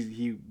guy,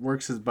 he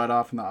works his butt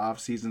off in the off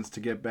seasons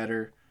to get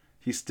better.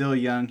 He's still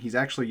young. He's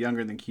actually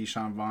younger than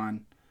Keyshawn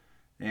Vaughn.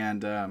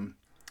 And,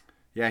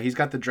 he's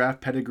got the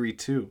draft pedigree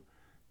too.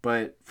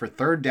 But for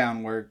 3rd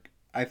down work,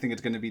 I think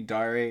it's going to be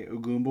Dare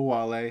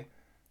Ogunbowale,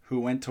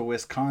 who went to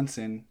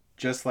Wisconsin,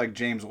 just like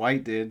James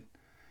White did.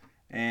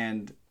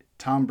 And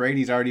Tom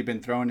Brady's already been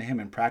throwing to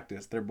him in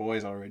practice. They're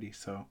boys already.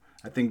 So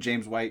I think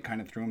James White kind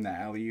of threw him that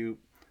alley-oop.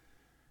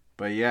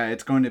 But yeah,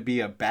 it's going to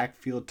be a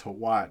backfield to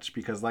watch,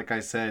 because like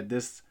I said,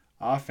 this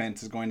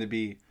offense is going to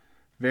be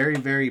very,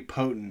 very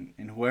potent.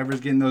 And whoever's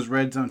getting those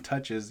red zone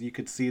touches, you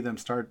could see them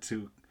start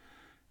to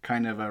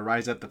kind of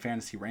rise up the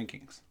fantasy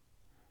rankings.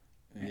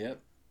 Yep.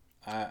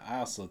 I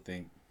also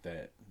think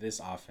that this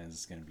offense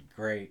is going to be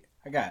great.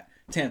 I got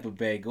Tampa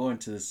Bay going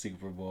to the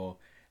Super Bowl,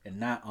 and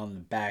not on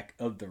the back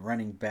of the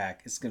running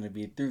back. It's going to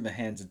be through the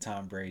hands of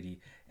Tom Brady.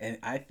 And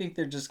I think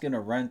they're just going to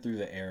run through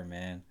the air,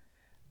 man.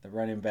 The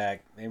running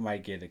back, they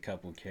might get a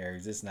couple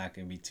carries. It's not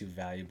going to be too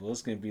valuable.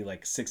 It's going to be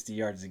like 60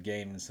 yards a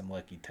game and some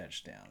lucky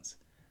touchdowns.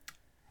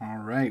 All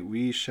right,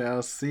 we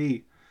shall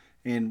see.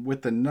 And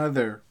with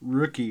another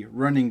rookie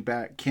running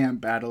back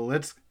camp battle,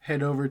 let's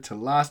head over to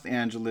Los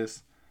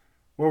Angeles,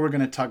 where we're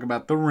going to talk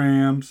about the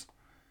Rams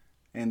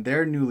and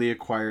their newly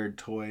acquired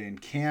toy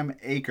and Cam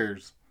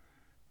Akers.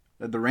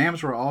 The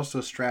Rams were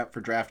also strapped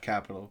for draft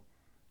capital.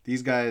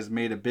 These guys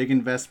made a big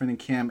investment in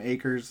Cam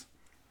Akers.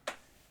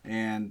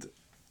 And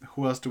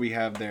who else do we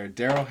have there?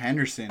 Darrell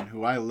Henderson,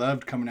 who I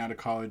loved coming out of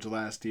college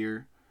last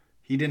year.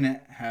 He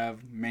didn't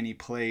have many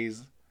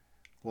plays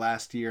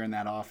last year in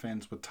that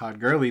offense with Todd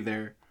Gurley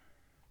there.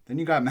 Then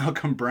you got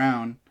Malcolm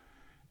Brown.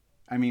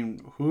 I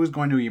mean, who's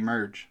going to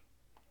emerge?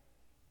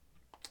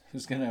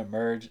 Who's going to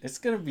emerge? It's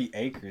going to be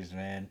Akers,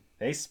 man.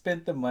 They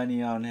spent the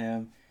money on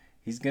him.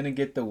 He's going to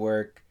get the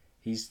work.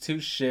 He's too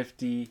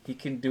shifty. He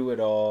can do it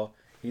all.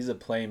 He's a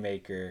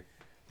playmaker.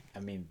 I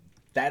mean,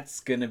 that's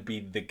going to be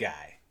the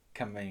guy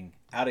coming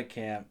out of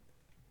camp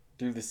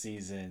through the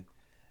season.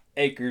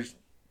 Akers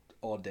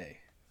all day.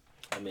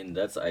 I mean,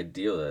 that's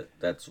ideal.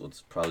 That's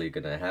what's probably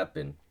going to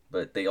happen.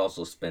 But they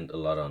also spent a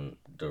lot on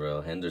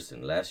Darrell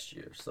Henderson last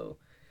year. So,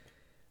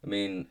 I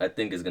mean, I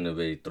think it's going to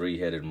be a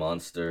three-headed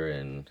monster.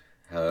 And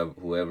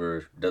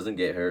whoever doesn't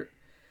get hurt,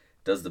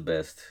 does the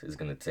best, is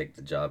going to take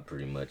the job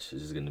pretty much.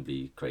 It's just going to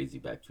be crazy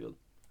backfield.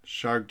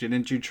 Shark,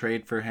 didn't you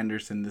trade for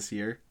Henderson this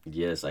year?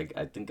 Yes, I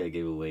think I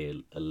gave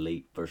away a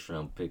late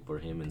first-round pick for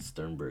him and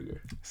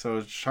Sternberger.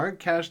 So Shark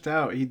cashed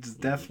out. He's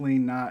definitely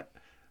not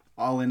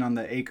all in on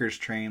the Akers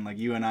train like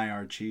you and I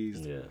are,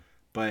 Cheese. Yeah.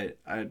 But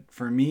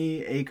for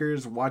me,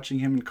 Akers, watching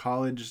him in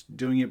college,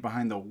 doing it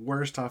behind the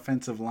worst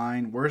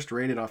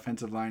rated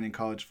offensive line in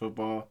college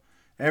football.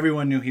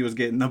 Everyone knew he was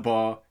getting the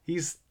ball.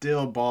 He's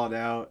still balled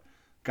out.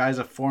 Guy's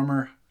a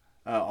former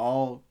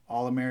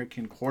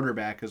All-American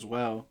quarterback as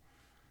well.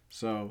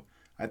 So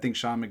I think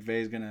Sean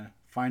McVay is going to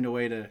find a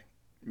way to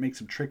make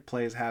some trick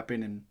plays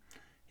happen, and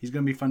he's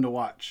going to be fun to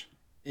watch.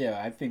 Yeah,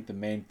 I think the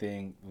main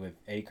thing with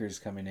Akers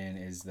coming in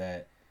is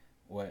that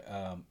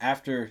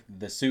after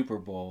the Super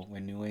Bowl,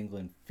 when New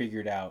England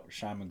figured out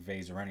Sean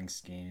McVay's running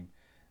scheme,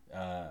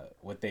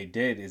 what they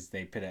did is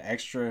they put an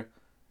extra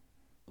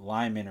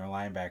lineman or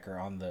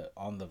linebacker on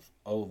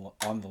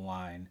the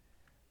line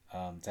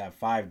to have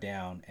 5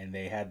 down, and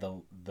they had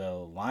the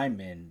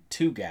linemen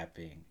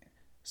two-gapping.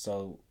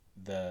 So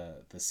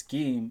the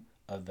scheme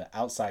of the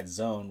outside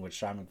zone, which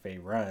Sean McVay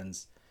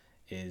runs,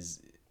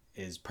 is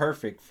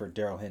perfect for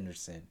Darrell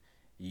Henderson.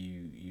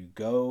 You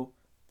go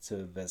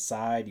to the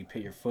side, you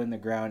put your foot in the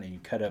ground, and you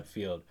cut up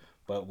field.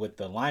 But with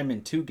the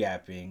linemen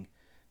two-gapping,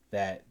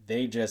 that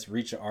they just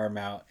reach an arm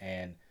out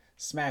and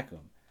smack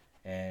him.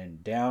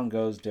 And down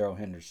goes Darrell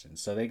Henderson.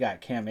 So they got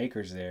Cam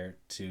Akers there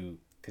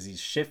because he's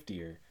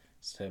shiftier,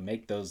 to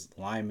make those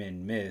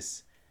linemen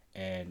miss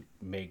and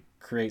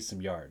create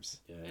some yards.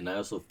 Yeah, and I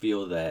also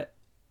feel that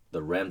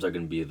the Rams are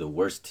going to be the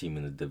worst team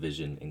in the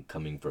division and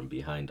coming from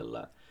behind a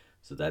lot.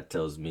 So that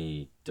tells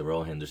me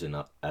Darrell Henderson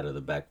out of the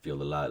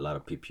backfield a lot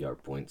of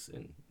PPR points,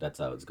 and that's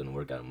how it's going to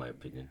work out in my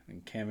opinion.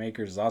 And Cam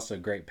Akers is also a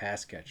great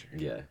pass catcher.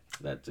 Yeah,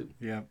 that too.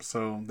 Yep,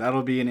 so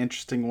that'll be an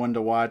interesting one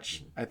to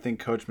watch. I think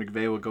Coach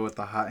McVay will go with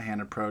the hot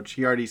hand approach.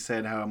 He already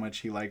said how much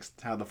he likes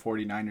how the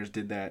 49ers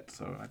did that,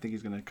 so I think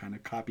he's going to kind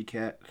of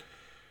copycat.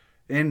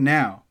 And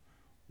now,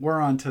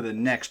 we're on to the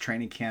next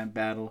training camp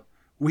battle.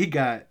 We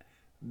got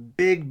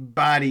big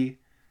body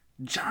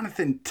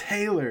Jonathan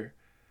Taylor.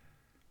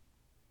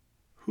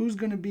 Who's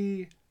going to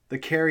be the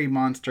carry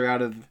monster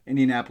out of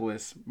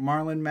Indianapolis?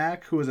 Marlon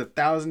Mack, who was a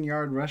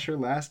 1,000-yard rusher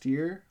last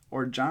year?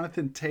 Or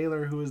Jonathan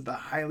Taylor, who is the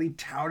highly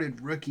touted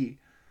rookie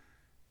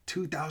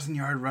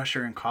 2,000-yard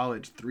rusher in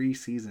college, 3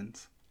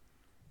 seasons?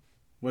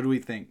 What do we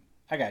think?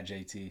 I got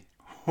JT.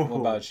 What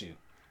about you?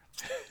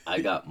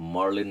 I got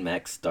Marlon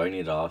Mack starting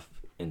it off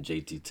and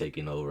JT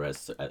taking over at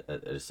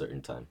a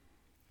certain time.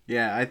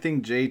 Yeah, I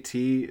think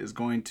JT is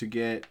going to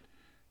get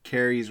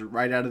carries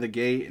right out of the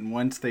gate, and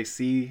once they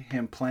see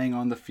him playing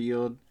on the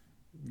field,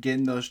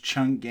 getting those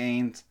chunk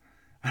gains,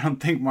 I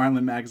don't think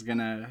Marlon Mack's going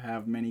to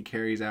have many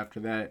carries after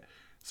that.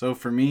 So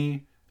for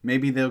me,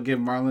 maybe they'll give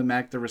Marlon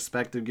Mack the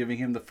respect of giving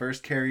him the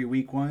first carry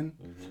week 1.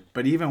 Mm-hmm.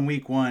 But even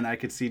week 1, I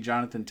could see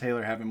Jonathan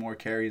Taylor having more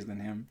carries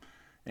than him.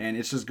 And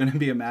it's just going to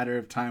be a matter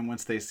of time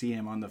once they see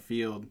him on the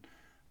field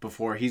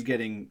before he's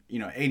getting,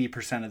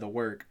 80% of the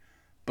work.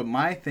 But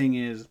my thing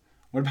is,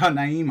 what about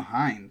Nyheim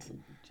Hines?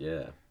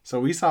 Yeah. So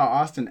we saw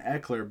Austin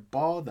Eckler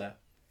ball the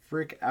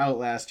frick out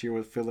last year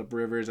with Phillip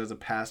Rivers as a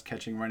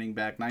pass-catching running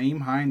back.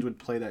 Nyheim Hines would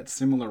play that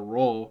similar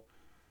role.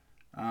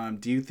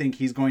 Do you think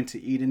he's going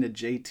to eat into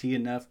JT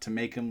enough to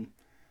make him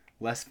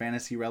less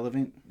fantasy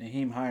relevant?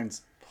 Nyheim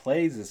Hines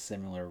plays a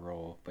similar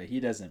role, but he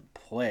doesn't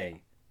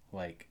play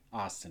like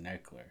Austin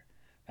Eckler.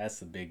 That's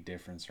the big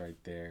difference right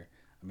there.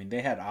 I mean,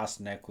 they had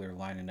Austin Eckler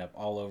lining up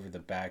all over the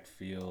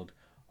backfield,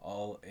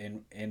 all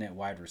in at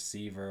wide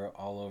receiver,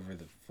 all over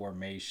the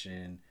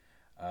formation.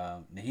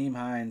 Nyheim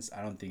Hines,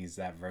 I don't think he's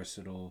that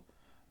versatile,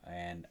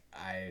 and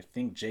I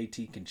think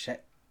JT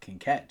can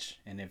catch.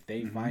 And if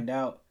they find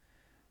out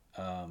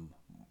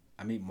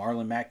I mean,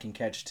 Marlon Mack can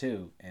catch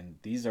too, and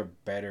these are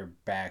better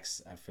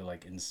backs, I feel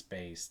like, in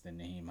space than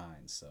Naheem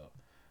Hines. So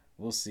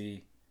we'll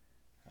see.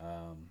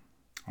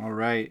 All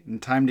right,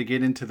 and time to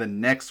get into the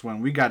next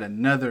one. We got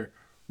another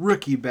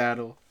rookie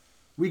battle.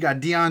 We got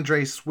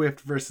DeAndre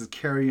Swift versus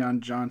Kerryon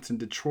Johnson,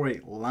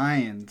 Detroit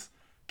Lions.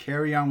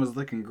 Kerryon was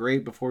looking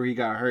great before he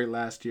got hurt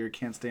last year.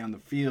 Can't stay on the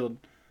field,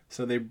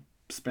 so they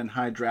spent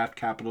high draft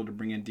capital to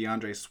bring in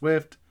DeAndre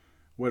Swift.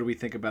 What do we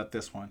think about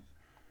this one?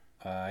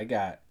 I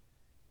got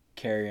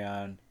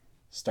Kerryon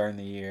starting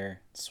the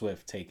year,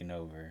 Swift taking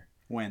over.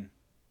 When?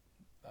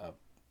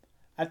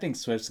 I think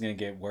Swift's going to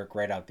get work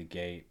right out the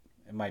gate.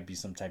 It might be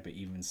some type of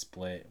even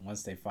split.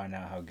 Once they find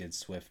out how good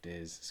Swift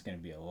is, it's going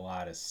to be a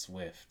lot of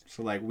Swift.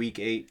 So like week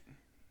 8,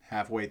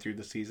 halfway through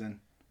the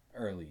season?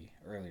 Earlier.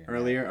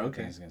 Earlier? I Okay.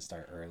 think it's going to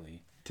start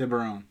early.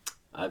 Tiburon.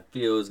 I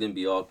feel it's going to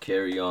be all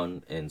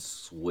Kerryon and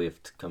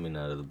Swift coming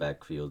out of the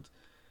backfield.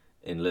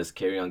 Unless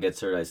Kerryon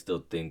gets hurt, I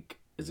still think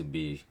it's going to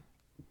be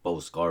Bo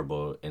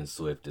Scarborough and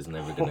Swift. Is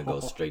never going to go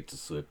straight to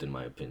Swift, in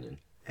my opinion.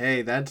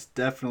 Hey, that's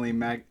definitely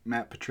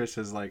Matt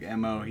Patricia's like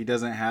MO. He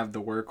doesn't have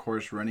the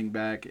workhorse running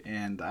back,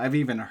 and I've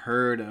even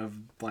heard of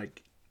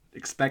like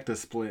expect a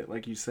split,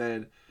 like you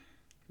said.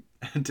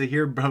 To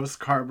hear Bo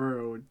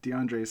Scarborough,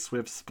 DeAndre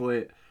Swift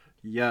split,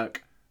 yuck.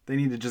 They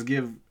need to just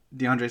give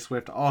DeAndre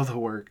Swift all the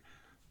work,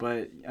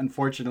 but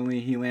unfortunately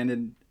he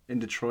landed in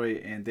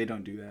Detroit, and they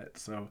don't do that.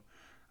 So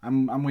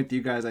I'm with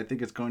you guys. I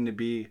think it's going to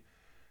be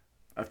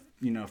a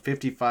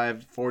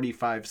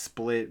 55-45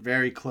 split,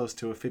 very close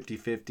to a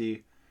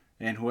 50-50.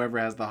 And whoever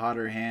has the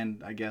hotter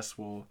hand, I guess,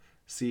 will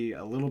see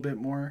a little bit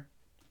more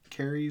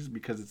carries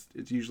because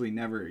it's usually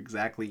never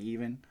exactly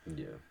even.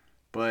 Yeah.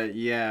 But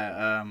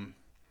yeah,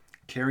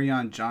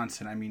 Kerryon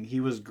Johnson, I mean,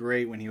 he was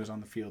great when he was on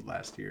the field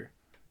last year,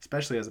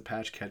 especially as a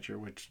pass catcher,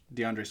 which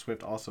DeAndre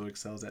Swift also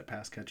excels at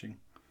pass catching.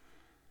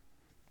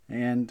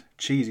 And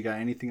Cheese, you got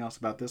anything else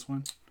about this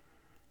one?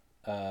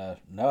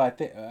 No, I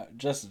think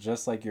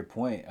just like your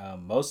point,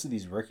 most of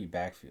these rookie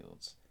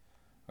backfields,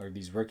 or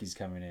these rookies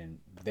coming in,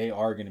 they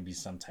are going to be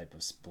some type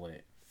of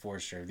split for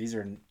sure.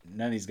 None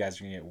of these guys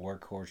are going to get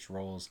workhorse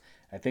roles.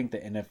 I think the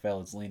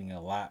NFL is leaning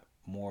a lot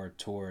more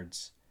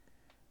towards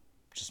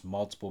just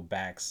multiple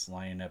backs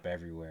lining up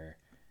everywhere.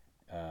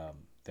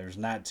 There's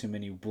not too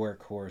many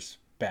workhorse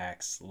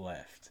backs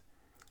left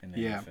in the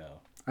NFL.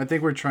 I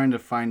think we're trying to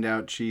find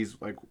out, Cheese,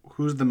 like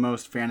who's the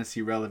most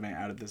fantasy relevant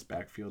out of this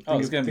backfield.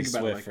 It's going to be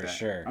Swift for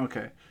sure.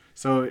 Okay,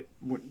 so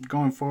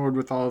going forward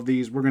with all of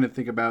these, we're going to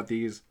think about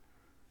these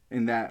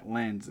in that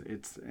lens.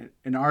 It's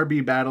an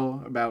RB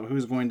battle about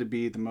who's going to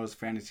be the most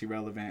fantasy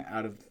relevant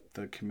out of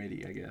the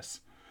committee, I guess.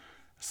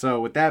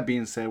 So with that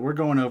being said, we're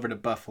going over to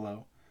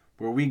Buffalo,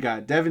 where we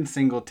got Devin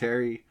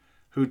Singletary,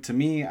 who to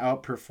me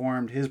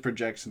outperformed his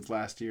projections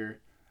last year.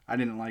 I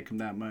didn't like him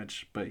that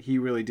much, but he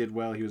really did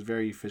well. He was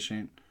very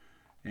efficient.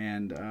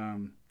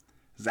 And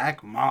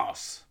Zach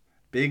Moss,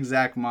 big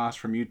Zach Moss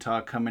from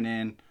Utah coming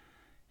in.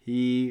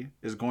 He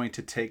is going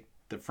to take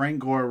the Frank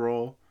Gore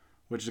role,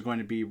 which is going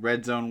to be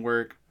red zone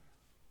work,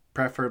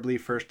 preferably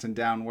first and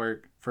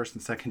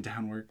second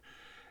down work.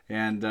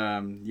 And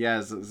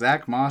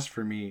Zach Moss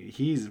for me,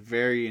 he's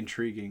very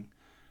intriguing.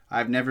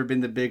 I've never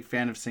been the big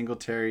fan of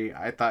Singletary.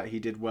 I thought he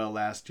did well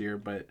last year,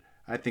 but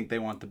I think they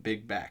want the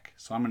big back.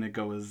 So I'm going to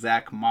go with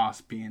Zach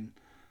Moss being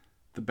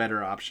the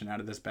better option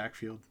out of this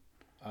backfield.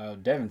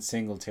 Devin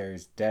Singletary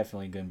is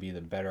definitely going to be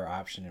the better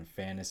option in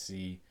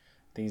fantasy.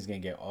 I think he's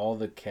going to get all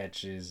the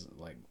catches,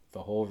 like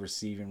the whole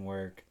receiving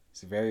work.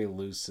 He's very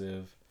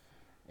elusive.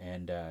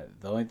 And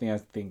the only thing I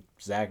think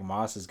Zach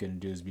Moss is going to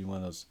do is be one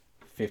of those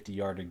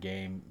 50-yard a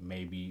game,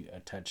 maybe a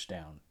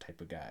touchdown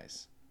type of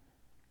guys.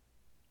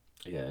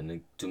 Yeah,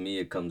 and to me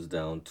it comes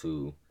down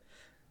to,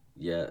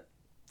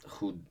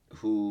 who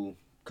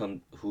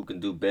can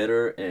do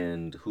better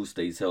and who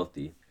stays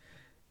healthy.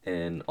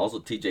 And also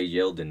T.J.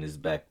 Yeldon is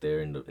back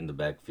there in the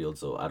backfield,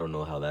 so I don't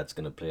know how that's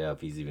going to play out,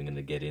 if he's even going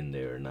to get in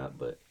there or not.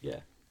 But,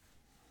 yeah,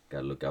 got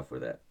to look out for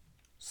that.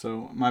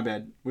 So, my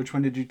bad. Which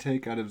one did you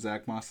take out of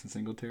Zach Moss and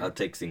Singletary? I'll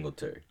take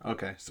Singletary.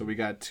 Okay, so we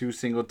got 2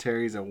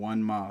 Singletaries and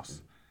 1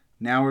 Moss.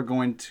 Now we're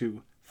going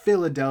to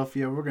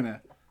Philadelphia. We're going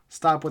to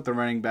stop with the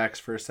running backs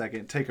for a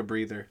second, take a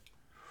breather.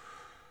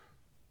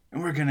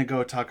 And we're going to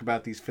go talk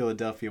about these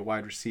Philadelphia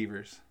wide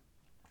receivers.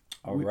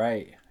 All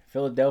right.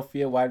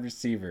 Philadelphia wide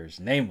receivers.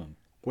 Name them.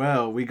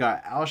 Well, we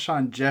got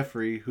Alshon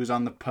Jeffrey, who's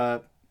on the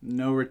PUP.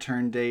 No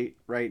return date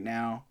right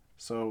now.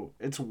 So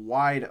it's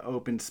wide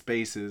open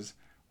spaces.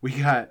 We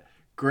got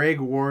Greg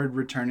Ward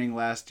returning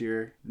last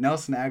year.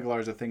 Nelson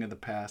Aguilar's a thing of the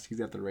past.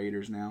 He's at the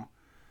Raiders now.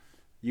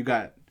 You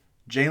got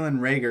Jalen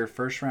Reagor,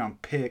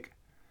 first-round pick.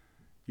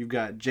 You've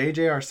got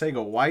J.J.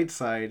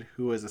 Arcega-Whiteside,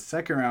 who was a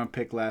second-round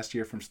pick last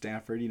year from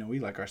Stanford. You know, we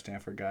like our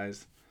Stanford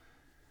guys.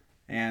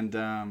 And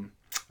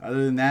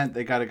other than that,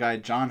 they got a guy,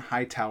 John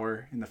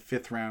Hightower, in the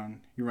 5th round.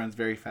 He runs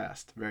very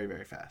fast, very,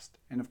 very fast.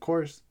 And, of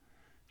course,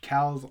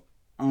 Cal's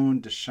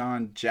own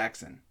Deshaun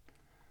Jackson.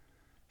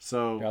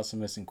 So You're also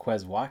missing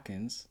Quez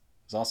Watkins.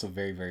 He's also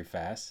very, very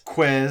fast.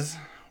 Quez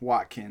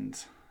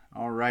Watkins.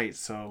 All right,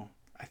 so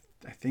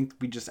I think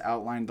we just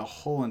outlined the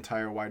whole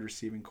entire wide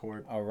receiving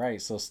corps. All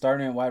right, so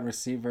starting at wide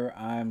receiver,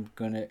 I'm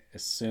going to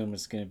assume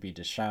it's going to be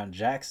Deshaun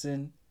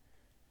Jackson.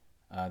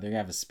 They're going to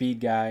have a speed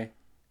guy.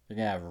 They're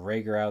going to have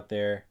Rager out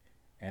there.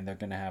 And they're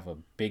going to have a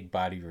big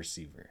body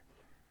receiver.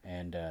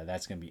 And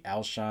that's going to be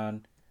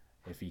Alshon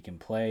if he can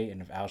play.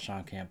 And if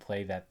Alshon can't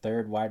play, that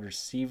third wide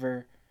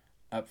receiver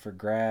up for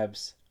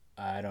grabs.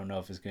 I don't know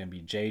if it's going to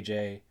be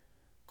JJ,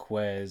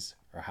 Quez,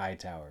 or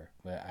Hightower.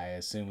 But I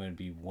assume it would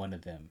be one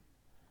of them.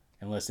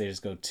 Unless they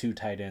just go 2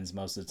 tight ends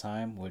most of the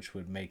time, which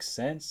would make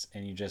sense.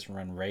 And you just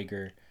run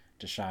Rager,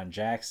 Deshaun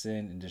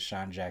Jackson, and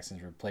Deshaun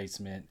Jackson's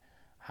replacement,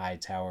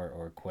 Hightower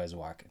or Quez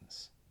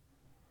Watkins.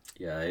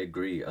 Yeah, I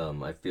agree.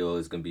 I feel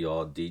it's going to be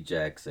all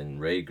Djax and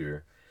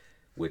Rager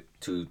with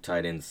 2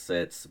 tight end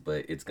sets,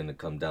 but it's going to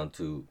come down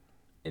to,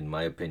 in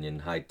my opinion,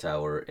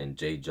 Hightower and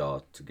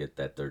J-Jaw to get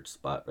that third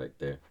spot right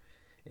there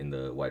in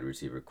the wide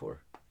receiver core.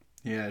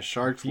 Yeah,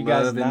 Sharks. You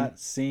guys not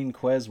seen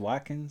Quez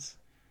Watkins?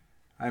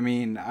 I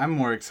mean, I'm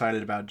more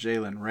excited about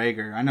Jalen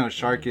Rager. I know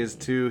Shark is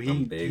too.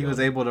 He was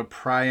able to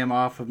pry him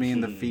off of me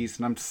in the feast,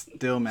 and I'm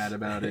still mad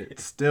about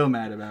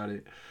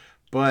it.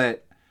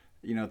 But,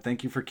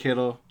 thank you for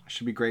Kittle. I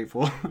should be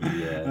grateful.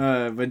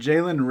 Yeah. But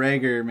Jalen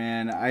Rager,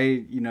 man,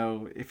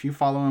 if you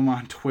follow him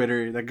on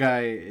Twitter, that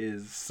guy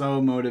is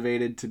so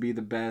motivated to be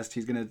the best.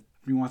 He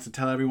wants to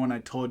tell everyone I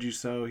told you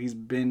so. He's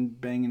been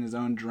banging his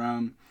own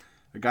drum.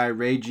 The guy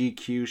Ray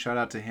GQ, shout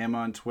out to him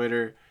on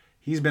Twitter.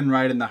 He's been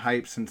riding the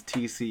hype since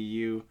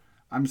TCU.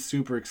 I'm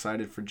super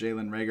excited for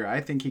Jalen Rager. I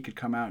think he could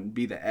come out and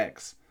be the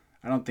X.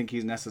 I don't think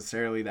he's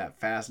necessarily that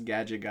fast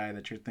gadget guy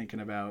that you're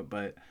thinking about,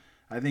 but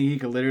I think he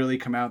could literally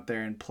come out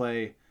there and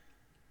play.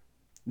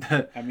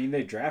 I mean,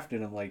 they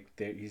drafted him like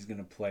he's going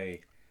to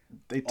play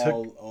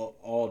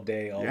all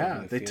day, all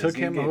over the they field. took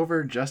him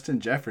over Justin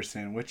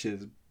Jefferson, which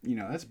is,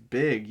 that's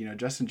big.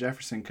 Justin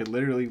Jefferson could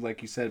literally,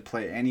 like you said,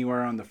 play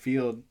anywhere on the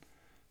field.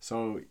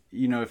 So,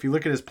 if you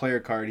look at his player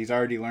card, he's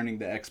already learning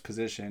the X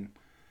position.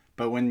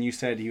 But when you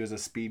said he was a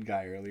speed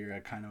guy earlier,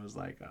 I kind of was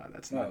like,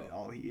 that's not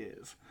all he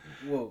is.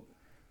 Well,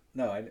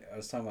 no, I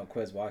was talking about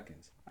Quez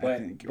Watkins. I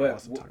think you're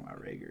also talking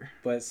about Rager.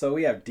 But so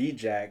we have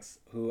Djax,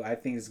 who I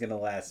think is going to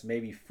last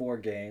maybe 4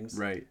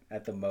 games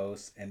at the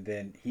most. And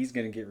then he's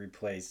going to get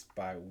replaced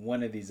by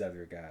one of these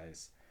other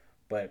guys.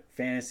 But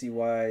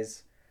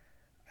fantasy-wise,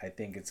 I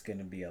think it's going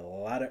to be a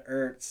lot of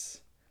Ertz,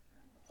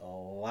 a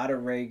lot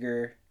of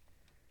Rager,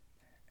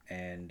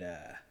 and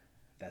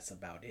that's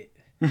about it.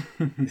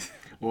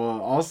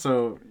 Well,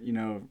 also,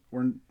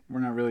 we're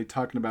not really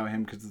talking about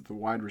him because it's the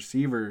wide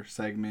receiver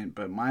segment,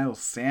 but Miles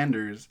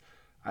Sanders,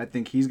 I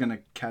think he's going to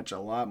catch a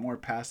lot more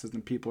passes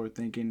than people are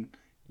thinking.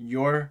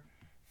 Your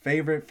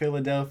favorite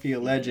Philadelphia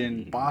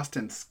legend,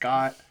 Boston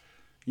Scott,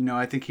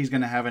 I think he's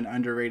going to have an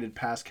underrated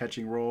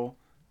pass-catching role.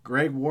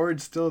 Greg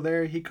Ward's still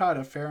there. He caught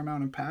a fair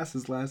amount of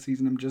passes last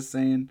season, I'm just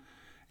saying.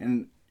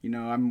 And,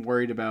 I'm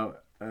worried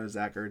about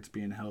Zach Ertz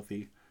being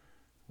healthy.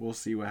 We'll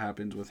see what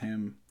happens with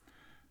him.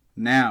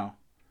 Now,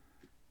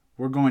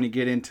 we're going to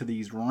get into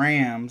these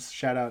Rams.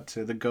 Shout out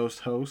to the ghost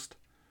host.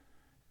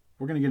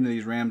 We're going to get into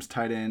these Rams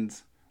tight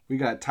ends. We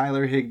got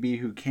Tyler Higbee,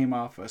 who came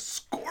off a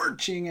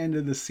scorching end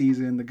of the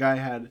season. The guy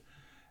had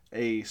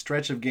a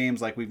stretch of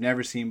games like we've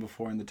never seen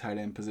before in the tight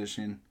end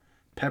position,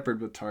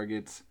 peppered with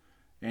targets.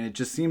 And it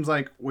just seems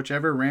like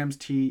whichever Rams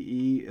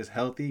TE is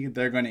healthy,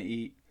 they're going to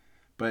eat.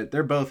 But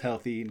they're both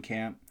healthy in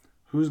camp.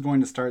 Who's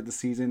going to start the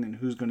season and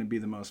who's going to be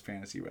the most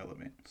fantasy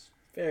relevant?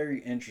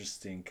 Very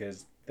interesting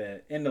because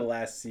the end of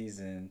last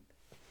season,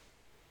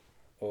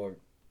 the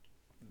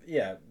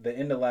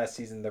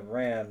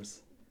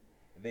Rams,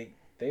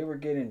 they were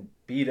getting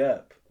beat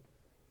up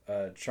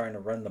trying to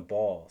run the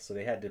ball. So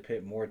they had to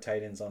put more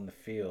tight ends on the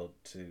field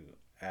to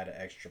add an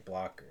extra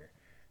blocker.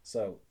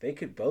 So they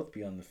could both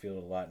be on the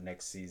field a lot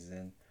next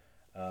season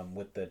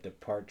with the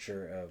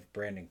departure of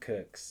Brandon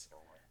Cooks.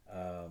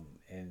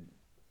 And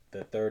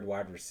the third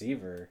wide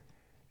receiver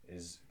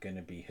is going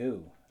to be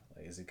who?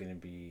 Like, is it going to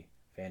be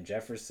Van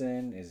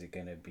Jefferson? Is it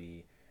going to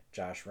be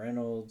Josh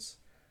Reynolds?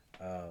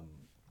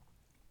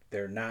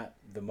 They're not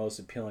the most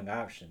appealing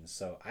options.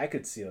 So I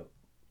could see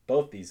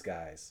both these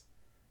guys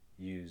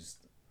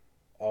used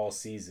all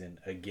season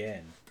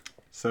again.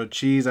 So,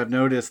 Cheese, I've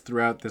noticed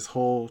throughout this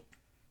whole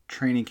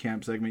training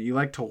camp segment, you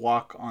like to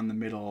walk on the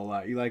middle a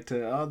lot. You like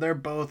to, they're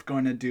both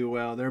going to do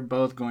well. They're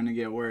both going to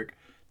get work.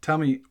 Tell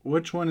me,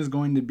 which one is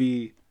going to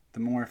be the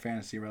more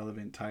fantasy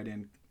relevant tight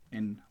end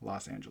in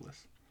Los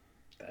Angeles?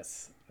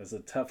 That's a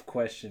tough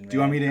question, man. Do you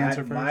want me to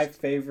answer first? My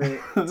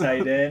favorite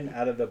tight end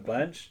out of the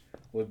bunch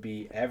would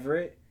be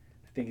Everett.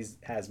 I think he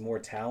has more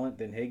talent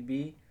than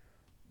Higbee,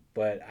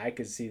 but I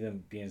could see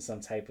them being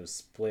some type of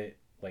split,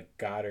 like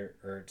Goddard,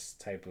 Ertz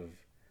type of.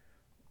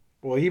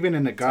 Well, even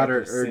in the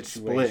Goddard Ertz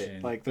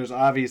split, like there's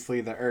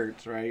obviously the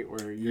Ertz, right,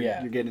 where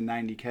you're getting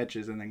 90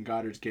 catches, and then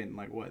Goddard's getting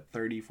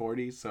 30,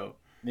 40. So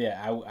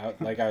yeah, I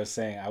like I was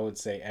saying, I would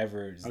say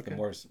Everett is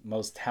the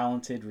most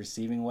talented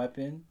receiving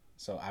weapon.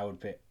 So I would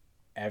put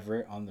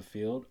Everett on the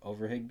field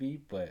over Higbee,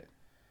 but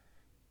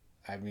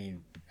I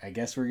mean, I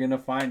guess we're gonna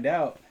find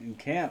out in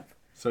camp.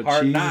 So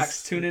Hard Cheese,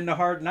 Knocks. Tune into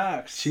Hard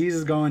Knocks. Cheese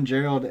is going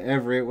Gerald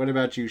Everett. What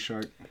about you,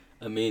 Shark?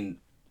 I mean,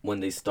 when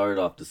they started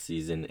off the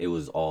season, it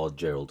was all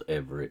Gerald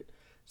Everett.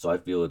 So I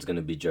feel it's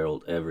gonna be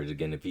Gerald Everett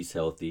again if he's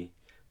healthy.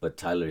 But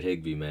Tyler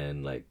Higbee,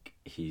 man, like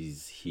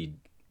he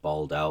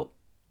balled out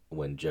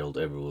when Gerald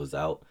Everett was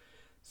out.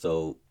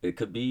 So it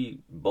could be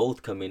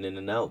both coming in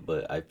and out,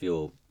 but I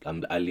feel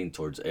I lean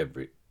towards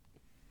Everett.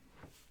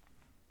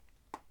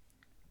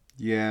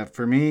 Yeah,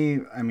 for me,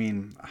 I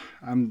mean,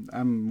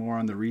 I'm more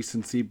on the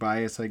recency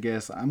bias, I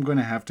guess. I'm going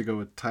to have to go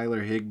with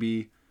Tyler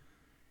Higbee.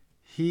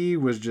 He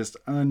was just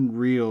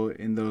unreal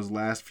in those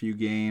last few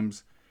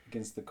games.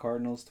 Against the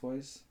Cardinals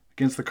twice.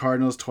 Against the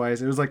Cardinals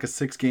twice. It was like a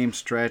 6-game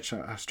stretch.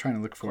 I was trying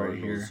to look for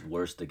Cardinals it here.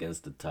 worst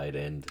against the tight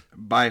end.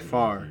 By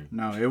far.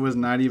 No, it was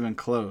not even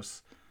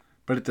close.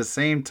 But at the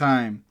same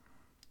time,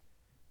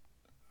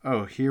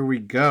 oh, here we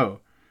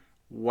go.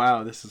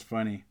 Wow, this is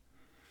funny.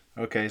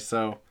 Okay,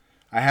 so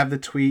I have the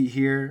tweet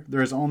here.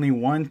 There is only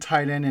one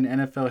tight end in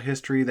NFL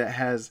history that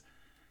has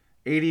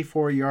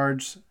 84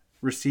 yards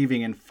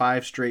receiving in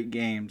 5 straight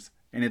games,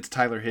 and it's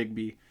Tyler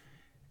Higbee.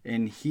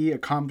 And he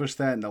accomplished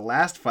that in the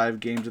last 5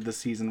 games of the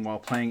season while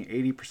playing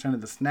 80%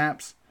 of the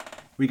snaps.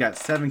 We got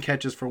 7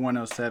 catches for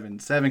 107,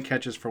 7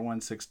 catches for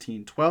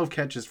 116, 12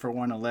 catches for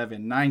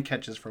 111, 9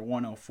 catches for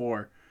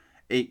 104,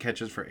 8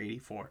 catches for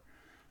 84.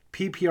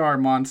 PPR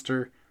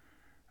monster.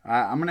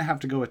 I'm going to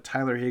have to go with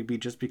Tyler Higbee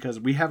just because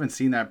we haven't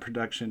seen that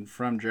production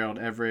from Gerald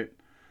Everett,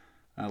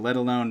 let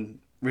alone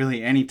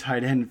really any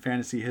tight end in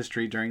fantasy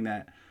history during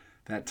that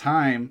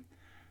time.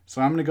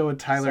 So I'm going to go with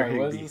Tyler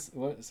Higbee.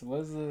 What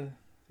was the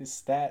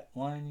stat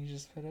line you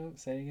just put up?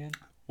 Say it again.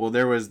 Well,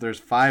 there's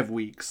 5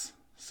 weeks.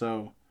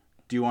 So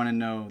do you want to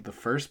know the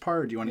first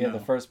part? Or do you want to know?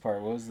 The first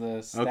part. What was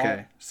the stat?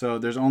 Okay, so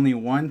there's only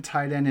one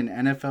tight end in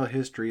NFL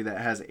history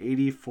that has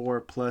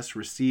 84 plus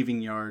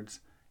receiving yards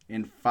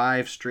in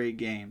 5 straight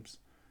games.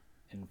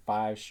 In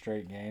 5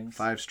 straight games?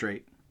 5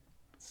 straight.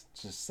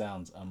 It just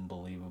sounds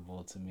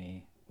unbelievable to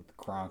me with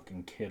Gronk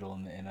and Kittle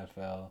in the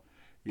NFL.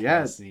 Yeah.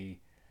 Kelsey.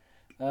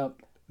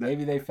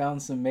 Maybe they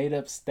found some made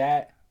up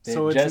stat that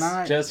So it's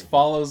not- just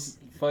follows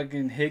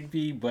fucking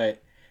Higbee,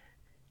 but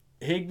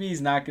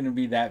Higbee's not going to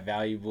be that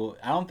valuable.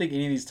 I don't think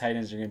any of these tight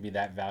ends are going to be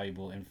that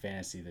valuable in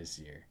fantasy this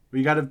year.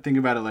 We got to think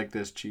about it like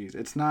this, Cheese.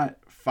 It's not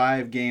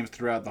 5 games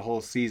throughout the whole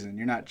season.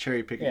 You're not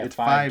cherry picking. Yeah, it's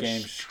 5 5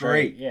 games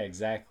straight. Yeah,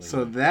 exactly.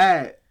 So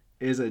that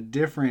is a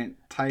different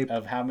type.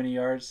 Of how many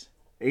yards?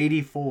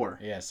 84.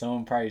 Yeah,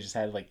 someone probably just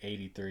had like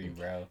 83,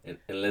 bro. And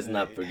let's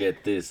not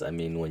forget this. I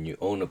mean, when you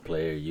own a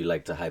player, you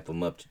like to hype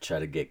him up to try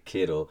to get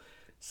Kittle.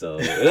 So,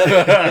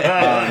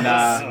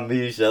 nah.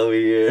 Leash over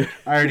here.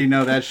 I already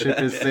know that ship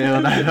has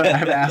sailed.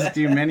 I've asked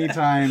you many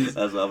times.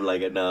 That's why I'm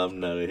like, no, I'm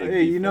not a Higbee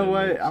Hey, you know fan,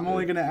 what? man. I'm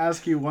only going to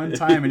ask you one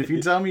time. And if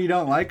you tell me you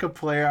don't like a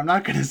player, I'm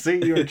not going to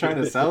sit you and try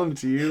to sell him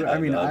to you. I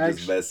mean, know, I'm I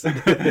just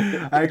actually,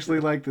 messing. I actually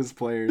like this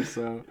player.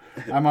 So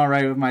I'm all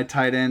right with my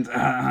tight ends.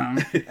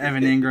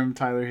 Evan Ingram,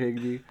 Tyler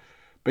Higbee.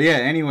 But yeah,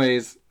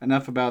 anyways,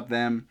 enough about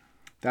them.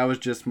 That was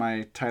just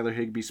my Tyler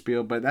Higbee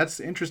spiel. But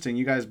that's interesting.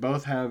 You guys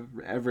both have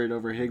Everett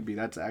over Higbee.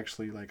 That's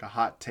actually like a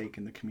hot take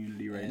in the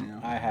community right And now.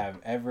 I have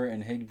Everett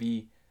and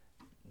Higbee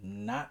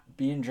not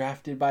being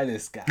drafted by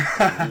this guy.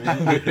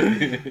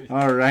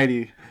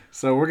 Alrighty.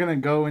 So we're going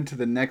to go into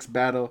the next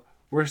battle.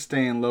 We're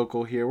staying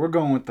local here. We're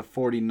going with the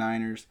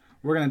 49ers.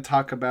 We're going to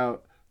talk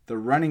about the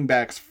running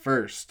backs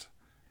first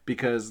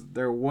because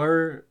there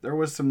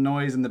was some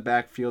noise in the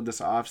backfield this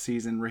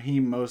offseason.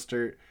 Raheem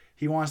Mostert,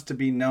 he wants to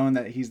be known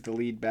that he's the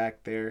lead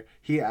back there.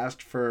 He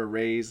asked for a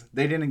raise.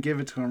 They didn't give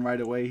it to him right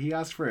away. He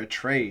asked for a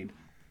trade.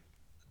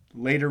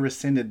 Later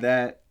rescinded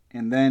that,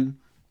 and then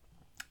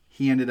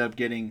he ended up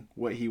getting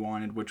what he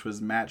wanted, which was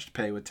matched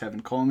pay with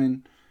Tevin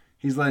Coleman.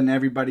 He's letting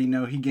everybody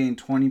know he gained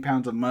 20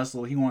 pounds of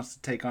muscle. He wants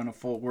to take on a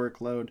full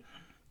workload.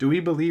 Do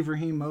we believe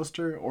Raheem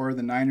Mostert, or are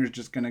the Niners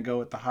just going to go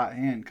with the hot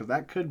hand? Because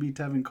that could be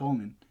Tevin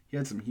Coleman. He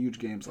had some huge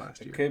games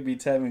last year. It could be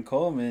Tevin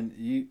Coleman.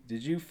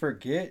 Did you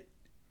forget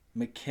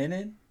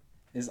McKinnon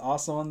is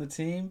also on the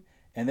team?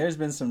 And there's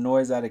been some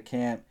noise out of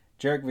camp.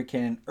 Jerick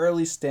McKinnon,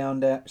 early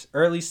standout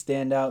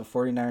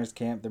 49ers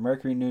camp. The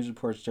Mercury News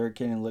reports Jerick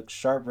McKinnon looks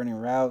sharp running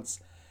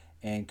routes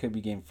and could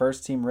be getting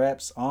first team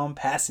reps on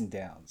passing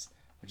downs,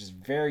 which is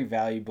very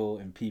valuable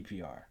in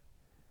PPR.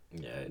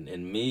 Yeah,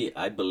 and me,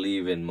 I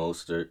believe in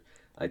Mostert.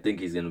 I think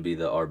he's gonna be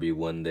the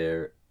RB1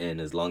 there,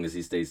 and as long as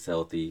he stays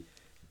healthy,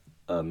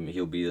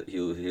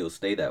 he'll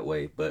stay that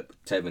way. But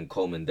Tevin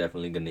Coleman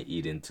definitely gonna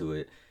eat into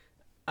it.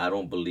 I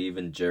don't believe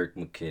in Jerick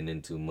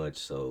McKinnon too much,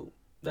 so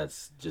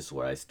that's just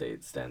where I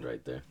stand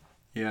right there.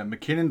 Yeah,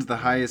 McKinnon's the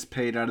highest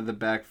paid out of the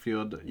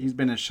backfield. He's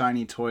been a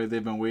shiny toy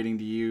they've been waiting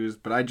to use,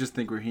 but I just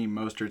think Raheem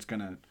Mostert's going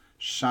to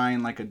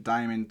shine like a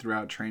diamond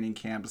throughout training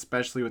camp,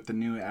 especially with the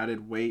new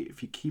added weight. If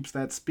he keeps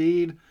that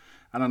speed,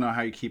 I don't know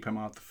how you keep him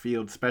off the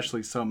field,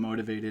 especially so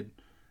motivated.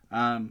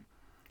 Do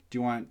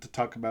you want to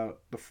talk about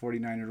the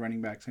 49ers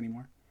running backs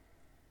anymore?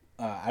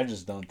 I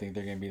just don't think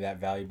they're going to be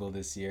that valuable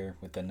this year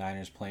with the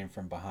Niners playing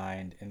from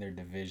behind in their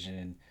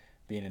division,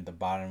 being at the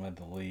bottom of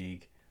the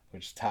league.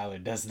 which Tyler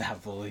does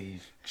not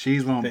believe.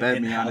 Cheese won't The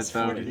bet me on it in-house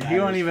though. 49ers He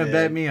won't even fan.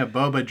 bet me a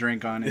boba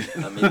drink on it.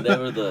 I mean, they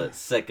were the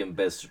second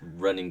best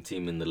running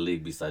team in the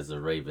league besides the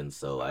Ravens,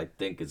 so I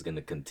think it's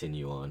gonna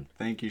continue on.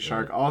 Thank you,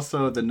 Shark.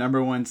 Also, the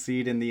number 1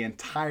 seed in the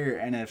entire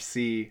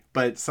NFC,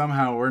 but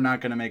somehow we're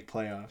not going to make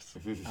playoffs.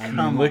 I mean,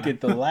 Come look on.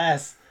 at the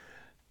last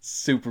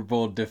Super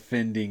Bowl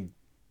defending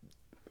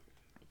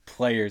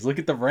players. Look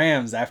at the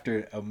Rams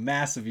after a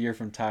massive year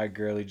from Todd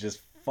Gurley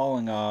just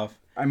falling off.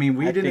 I mean,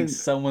 we I didn't. think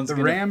someone's the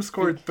gonna- Rams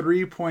scored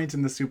 3 points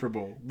in the Super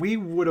Bowl. We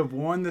would have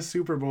won the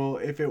Super Bowl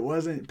if it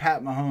wasn't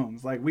Pat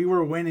Mahomes. Like, we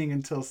were winning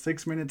until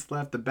 6 minutes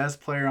left. The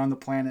best player on the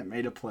planet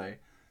made a play.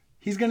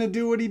 He's going to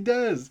do what he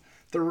does.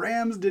 The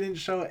Rams didn't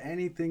show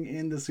anything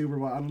in the Super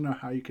Bowl. I don't know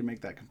how you can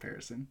make that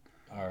comparison.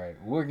 All right,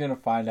 we're going to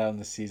find out when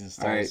the season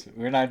starts. right.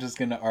 We're not just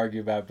going to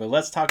argue about it, but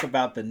let's talk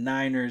about the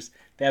Niners.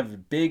 They have a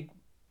big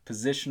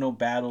positional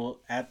battle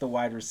at the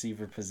wide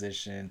receiver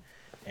position,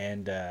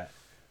 and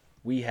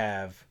we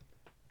have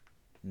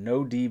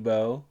no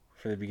Debo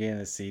for the beginning of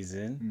the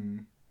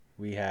season.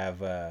 We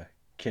have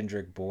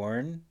Kendrick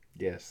Bourne.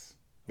 Yes.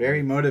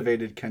 Very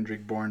motivated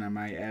Kendrick Bourne, I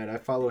might add. I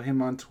follow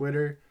him on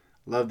Twitter.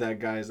 Love that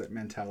guy's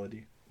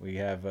mentality. We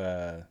have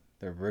the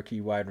rookie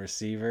wide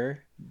receiver.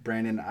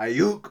 Brandon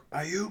Ayuk.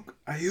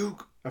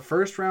 A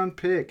first-round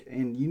pick.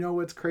 And you know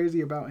what's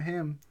crazy about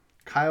him?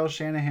 Kyle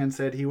Shanahan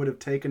said he would have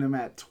taken him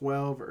at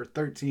 12 or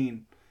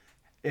 13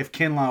 if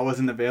Kinlaw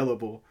wasn't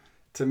available.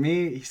 To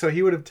me, so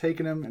he would have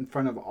taken him in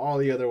front of all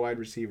the other wide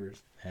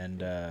receivers.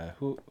 And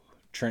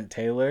Trent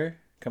Taylor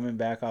coming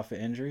back off an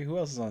injury. Who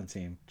else is on the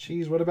team?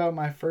 Jeez, what about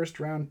my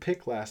first-round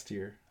pick last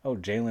year? Oh,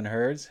 Jalen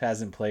Hurts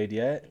hasn't played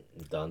yet.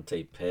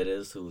 Dante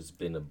Pettis, who's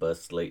been a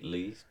bust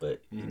lately,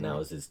 but now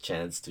is his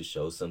chance to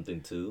show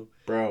something too.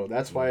 Bro,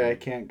 that's why I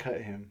can't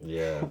cut him.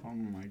 Yeah. Oh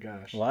my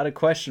gosh. A lot of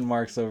question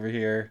marks over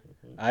here.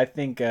 I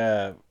think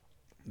the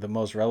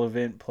most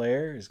relevant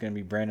player is going to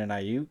be Brandon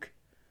Ayuk.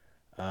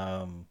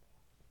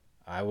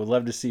 I would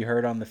love to see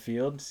Hurt on the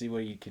field, see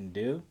what he can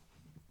do,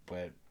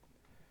 but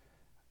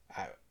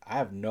I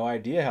have no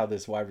idea how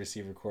this wide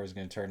receiver core is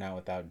going to turn out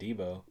without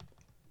Debo.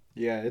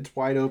 Yeah, it's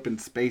wide open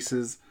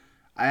spaces.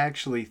 I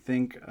actually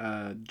think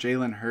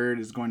Jalen Hurd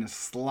is going to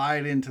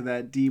slide into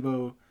that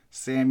Debo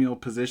Samuel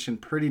position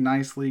pretty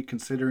nicely,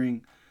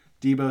 considering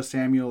Debo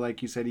Samuel,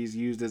 like you said, he's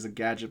used as a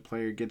gadget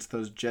player, gets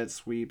those jet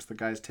sweeps, the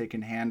guy's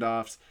taking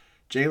handoffs.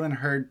 Jalen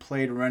Hurd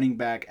played running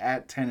back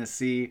at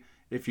Tennessee.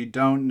 If you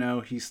don't know,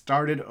 he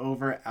started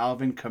over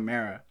Alvin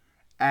Kamara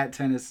at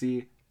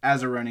Tennessee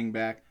as a running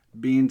back,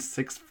 being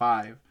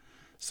 6'5".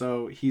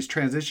 So he's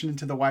transitioned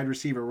into the wide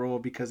receiver role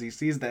because he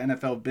sees the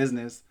NFL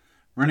business.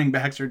 Running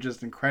backs are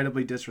just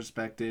incredibly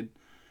disrespected.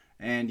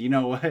 And you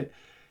know what?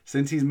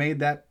 Since he's made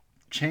that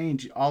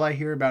change, all I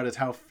hear about is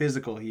how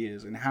physical he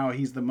is and how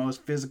he's the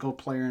most physical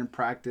player in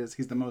practice.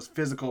 He's the most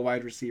physical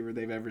wide receiver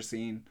they've ever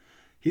seen.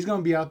 He's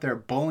going to be out there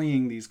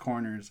bullying these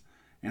corners.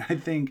 And I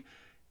think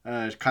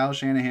Kyle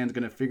Shanahan's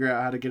going to figure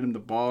out how to get him the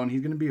ball, and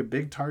he's going to be a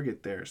big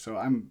target there. So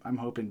I'm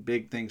hoping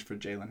big things for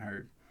Jalen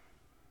Hurd.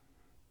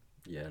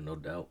 Yeah, no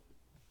doubt.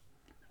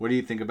 What do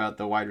you think about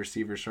the wide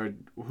receiver?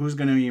 Who's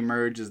going to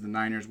emerge as the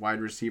Niners wide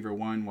receiver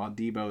 1 while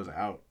Debo's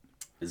out?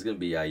 It's going to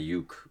be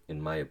Ayuk,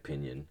 in my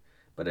opinion.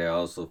 But I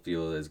also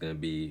feel there's going to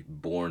be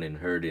Bourne and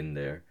Hurd in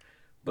there.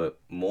 But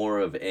more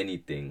of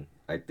anything,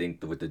 I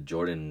think with the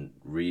Jordan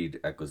Reed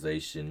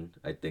acquisition,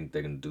 I think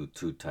they're going to do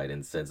 2 tight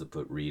end sets to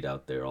put Reed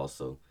out there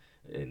also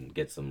and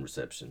get some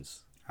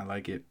receptions. I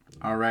like it.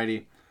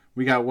 Alrighty.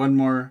 We got one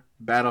more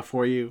battle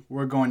for you.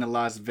 We're going to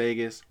Las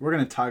Vegas. We're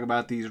going to talk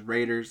about these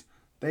Raiders.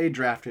 They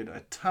drafted a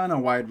ton of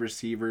wide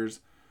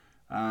receivers.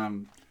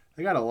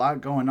 They got a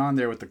lot going on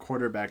there with the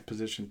quarterback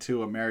position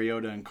too,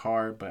 Mariota and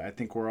Carr. But I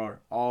think we're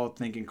all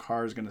thinking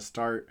Carr is going to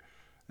start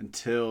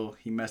until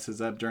he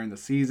messes up during the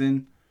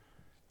season.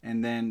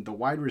 And then the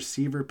wide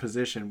receiver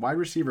position, wide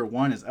receiver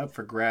 1 is up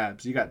for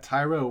grabs. You got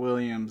Tyrell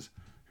Williams,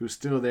 who's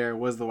still there,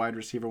 was the wide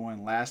receiver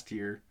 1 last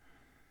year.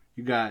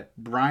 You got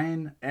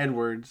Brian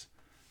Edwards,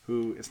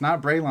 who, it's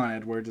not Braylon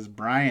Edwards, it's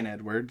Brian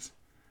Edwards,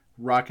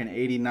 rocking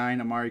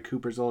 89, Amari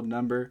Cooper's old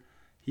number.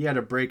 He had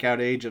a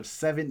breakout age of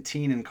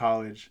 17 in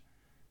college.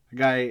 The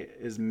guy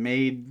is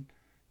made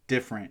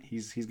different.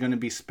 He's going to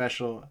be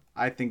special.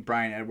 I think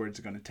Brian Edwards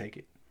is going to take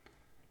it.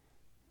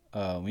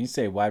 When you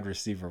say wide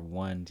receiver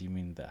 1, do you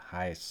mean the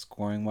highest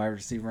scoring wide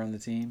receiver on the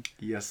team?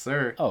 Yes,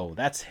 sir. Oh,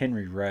 that's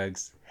Henry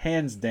Ruggs.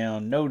 Hands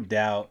down, no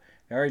doubt.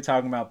 They're already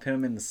talking about putting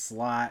him in the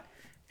slot.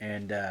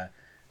 And,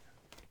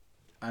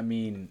 I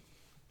mean,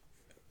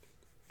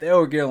 they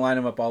were going to line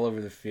him up all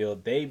over the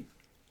field.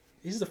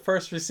 He's the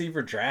first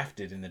receiver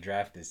drafted in the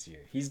draft this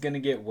year. He's going to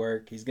get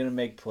work. He's going to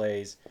make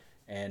plays.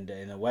 And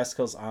in the West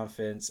Coast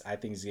offense, I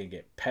think he's going to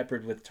get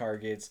peppered with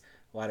targets,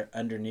 a lot of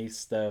underneath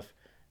stuff,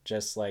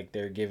 just like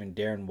they're giving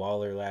Darren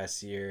Waller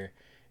last year.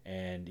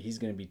 And he's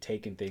going to be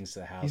taking things to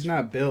the house. He's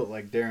not built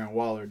like Darren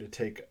Waller to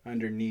take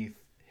underneath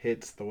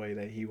hits the way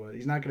that he was.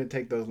 He's not going to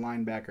take those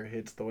linebacker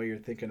hits the way you're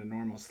thinking a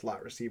normal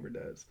slot receiver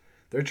does.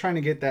 They're trying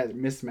to get that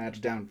mismatch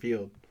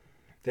downfield.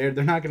 They're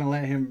not going to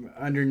let him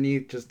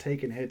underneath just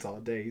taking hits all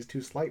day. He's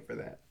too slight for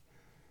that.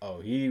 Oh,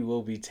 he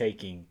will be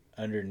taking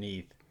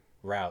underneath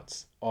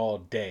routes all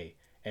day,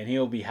 and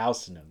he'll be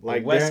housing them.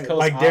 Like West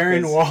Coast Darren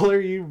offense- Waller,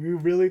 you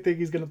really think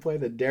he's going to play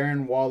the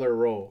Darren Waller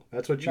role?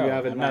 That's what you No,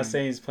 have in I'm mind. not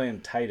saying he's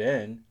playing tight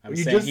end. I'm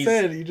You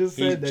saying just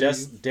said that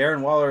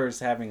Darren Waller is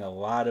having a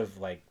lot of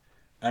like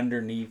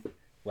underneath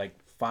like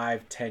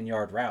 5-10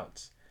 yard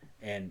routes,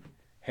 and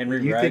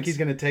Henry You Ruggs, think he's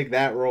going to take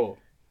that role?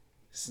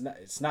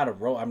 it's not a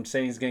role. I'm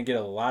saying he's going to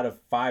get a lot of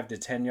 5 to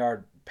 10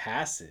 yard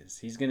passes.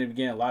 He's going to be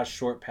getting a lot of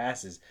short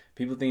passes.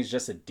 People think he's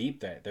just a deep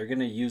threat. They're going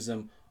to use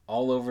him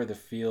all over the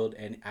field,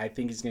 and I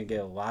think he's going to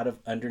get a lot of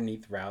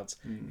underneath routes,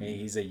 and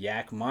he's a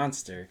yak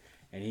monster,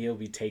 and he'll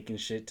be taking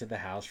shit to the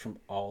house from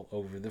all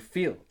over the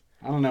field.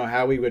 I don't know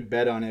how we would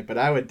bet on it, but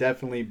I would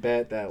definitely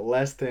bet that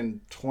less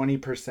than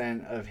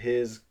 20% of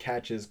his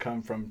catches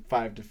come from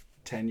 5 to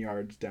 10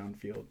 yards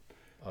downfield.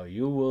 Oh,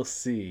 you will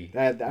see.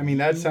 That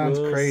You sounds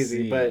will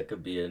crazy, see. but That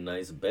could be a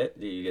nice bet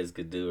that you guys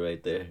could do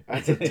right there.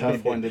 that's a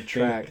tough one to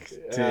track.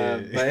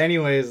 Dude. But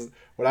anyways,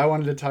 what I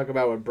wanted to talk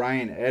about with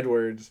Brian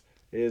Edwards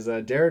is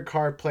Derek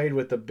Carr played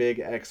with a big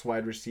X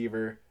wide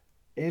receiver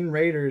in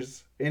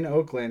Raiders in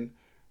Oakland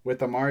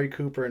with Amari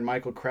Cooper and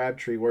Michael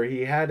Crabtree, where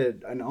he had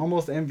an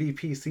almost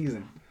MVP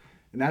season.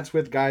 And that's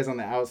with guys on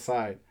the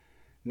outside.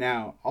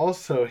 Now,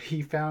 also,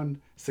 he found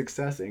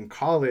success in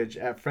college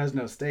at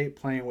Fresno State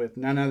playing with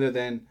none other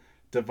than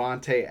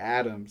Devontae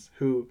Adams,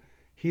 who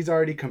he's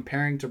already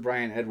comparing to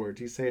Brian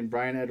Edwards. He's saying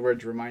Brian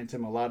Edwards reminds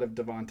him a lot of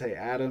Devontae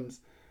Adams.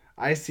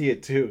 I see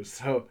it too.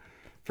 So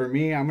for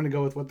me, I'm going to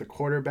go with what the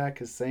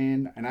quarterback is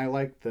saying, and I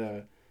like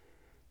the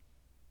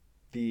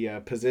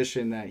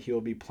position that he'll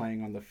be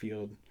playing on the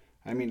field.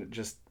 I mean,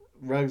 just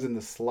Ruggs in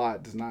the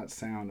slot does not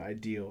sound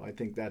ideal. I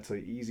think that's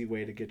an easy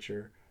way to get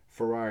your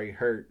Ferrari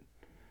hurt.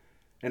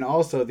 And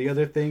also, the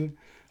other thing,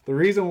 the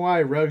reason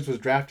why Ruggs was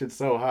drafted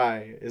so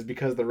high is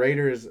because the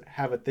Raiders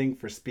have a thing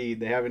for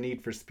speed. They have a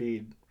need for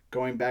speed,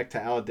 going back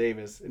to Al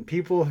Davis. And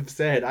people have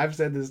said, I've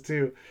said this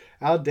too,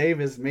 Al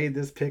Davis made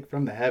this pick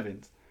from the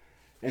heavens.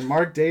 And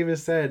Mark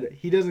Davis said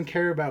he doesn't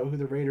care about who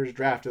the Raiders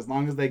draft as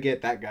long as they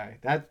get that guy.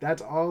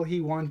 That's all he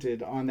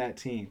wanted on that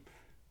team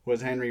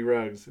was Henry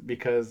Ruggs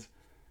because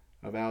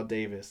of Al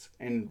Davis.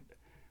 And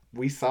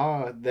we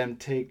saw them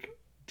take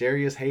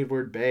Darius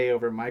Hayward-Bay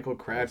over Michael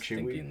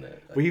Crabtree.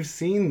 We've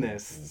seen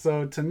this.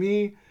 So to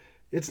me,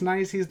 it's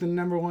nice he's the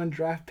number one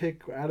draft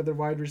pick out of the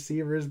wide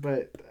receivers,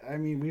 but I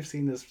mean, we've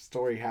seen this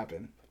story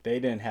happen. They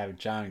didn't have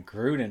John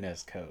Gruden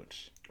as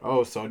coach.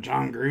 Oh, so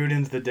John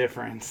Gruden's the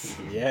difference.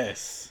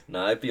 Yes.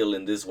 Now I feel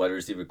in this wide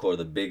receiver core,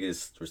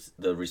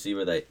 the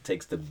receiver that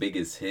takes the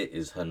biggest hit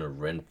is Hunter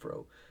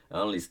Renfrow.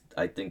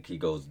 I think he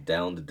goes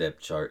down the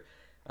depth chart.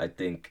 I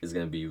think it's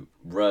gonna be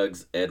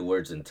Ruggs,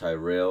 Edwards, and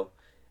Tyrell.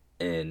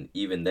 And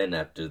even then,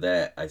 after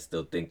that, I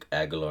still think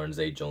Aguilar and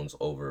Zay Jones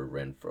over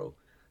Renfrow.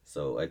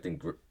 So I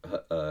think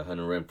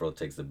Hunter Renfrow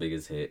takes the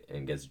biggest hit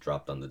and gets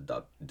dropped on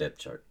the depth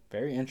chart.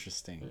 Very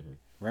interesting.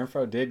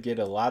 Renfrow did get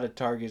a lot of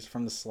targets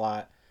from the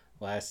slot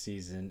last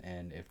season,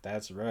 and if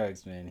that's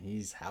Ruggs, man,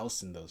 he's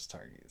housing those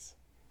targets.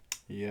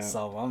 Yeah. That's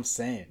all I'm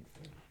saying.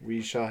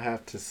 We shall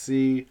have to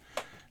see.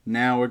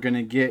 Now we're going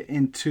to get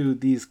into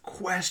these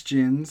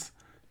questions.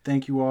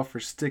 Thank you all for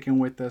sticking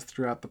with us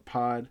throughout the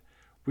pod.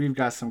 We've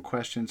got some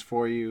questions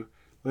for you.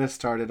 Let's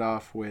start it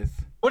off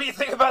with... What do you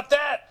think about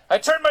that? I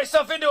turned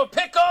myself into a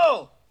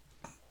pickle!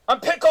 I'm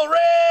Pickle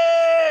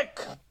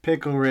Rick!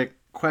 Pickle Rick,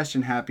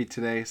 question happy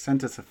today.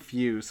 Sent us a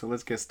few, so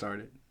let's get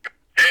started.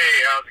 Hey,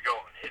 how's it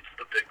going? It's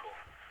the Pickle.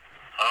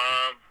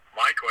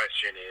 My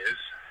question is,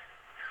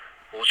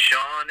 will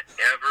Sean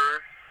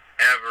ever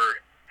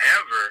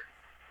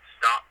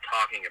stop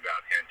talking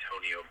about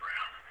Antonio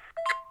Brown?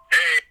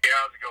 Hey,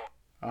 how's it going?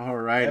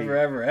 Alrighty.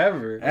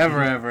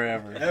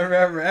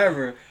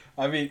 Ever.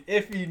 I mean,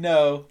 if you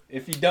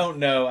don't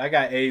know, I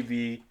got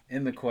AB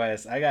in the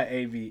quest. I got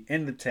AB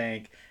in the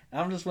tank.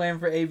 I'm just waiting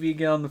for AB to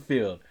get on the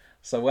field.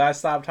 So will I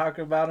stop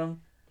talking about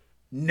him?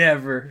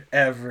 Never,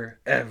 ever.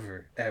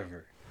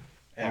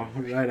 All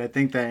right, I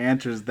think that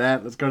answers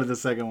that. Let's go to the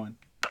second one.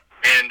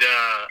 And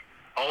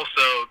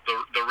also,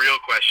 the real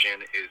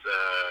question is,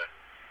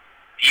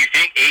 do you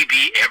think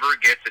AB ever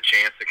gets a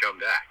chance to come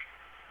back?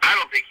 I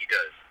don't think he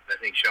does. I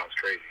think Sean's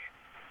crazy.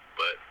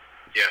 But,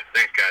 yeah,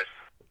 thanks, guys.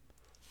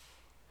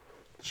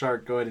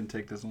 Shark, go ahead and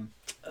take this one.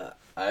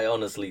 I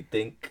honestly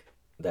think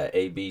that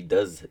AB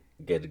does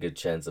get a good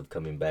chance of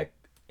coming back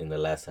in the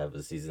last half of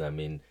the season. I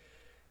mean,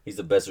 he's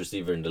the best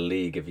receiver in the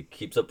league. If he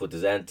keeps up with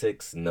his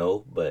antics,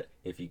 no. But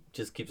if he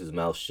just keeps his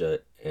mouth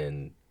shut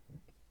and,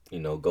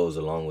 goes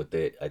along with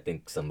it, I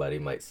think somebody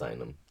might sign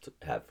him to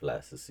have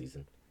last this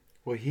season.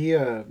 Well,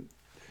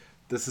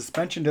 the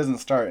suspension doesn't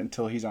start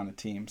until he's on a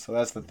team, so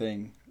that's the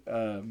thing.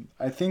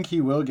 I think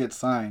he will get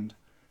signed.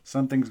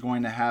 Something's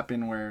going to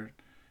happen where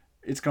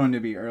it's going to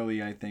be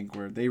early, I think,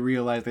 where they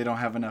realize they don't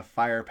have enough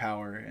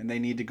firepower and they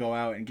need to go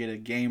out and get a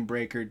game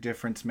breaker,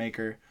 difference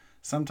maker.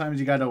 Sometimes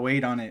you got to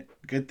wait on it.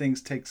 Good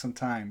things take some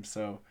time.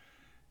 So,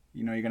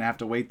 you're going to have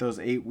to wait those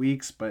 8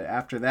 weeks. But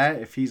after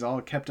that, if he's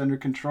all kept under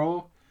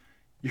control,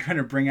 you're going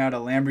to bring out a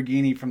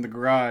Lamborghini from the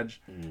garage,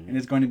 and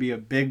it's going to be a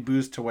big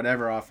boost to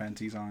whatever offense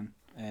he's on.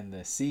 And the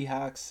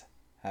Seahawks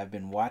have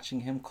been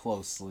watching him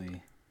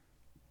closely.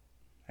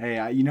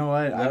 Hey, you know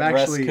what? Let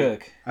Russ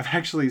cook. I've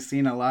actually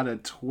seen a lot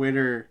of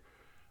Twitter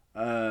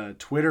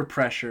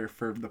pressure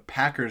for the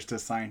Packers to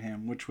sign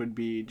him, which would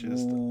be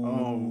just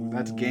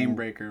that's game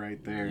breaker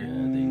right there. Yeah,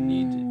 they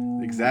need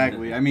it.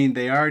 Exactly. I mean,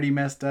 they already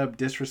messed up,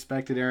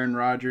 disrespected Aaron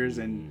Rodgers,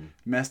 and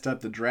messed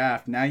up the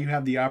draft. Now you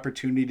have the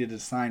opportunity to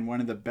sign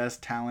one of the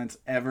best talents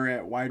ever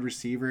at wide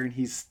receiver, and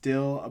he's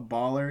still a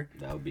baller.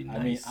 That would be nice.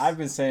 I mean, I've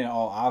been saying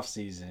all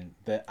offseason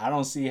that I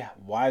don't see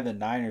why the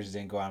Niners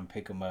didn't go out and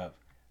pick him up.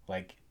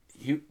 Like,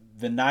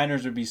 the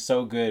Niners would be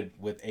so good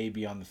with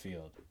AB on the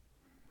field.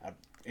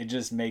 It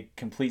just make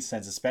complete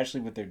sense,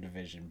 especially with their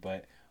division.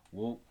 But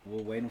we'll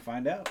wait and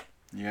find out.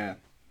 Yeah.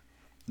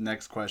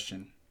 Next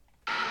question.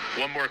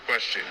 One more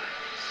question.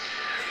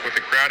 With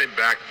the crowded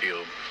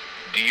backfield,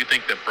 do you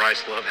think that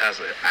Bryce Love has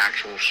an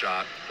actual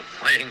shot of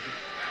playing,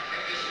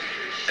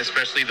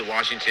 especially the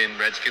Washington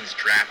Redskins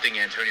drafting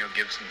Antonio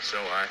Gibson so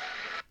high?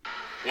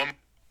 All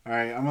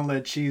right, I'm going to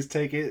let Cheese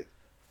take it.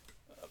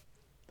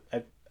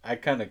 I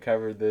kind of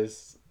covered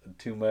this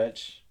too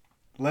much.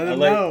 Let him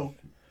know.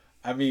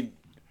 I mean,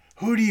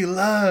 who do you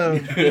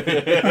love? I'm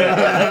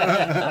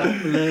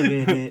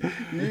loving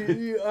it.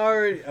 You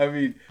already. I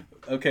mean,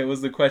 okay. What's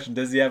the question?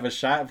 Does he have a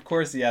shot? Of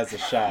course he has a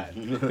shot.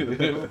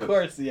 Of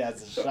course he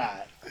has a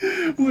shot.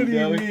 What do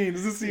you mean?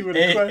 Is this even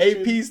a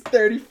question? AP's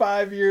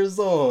 35 years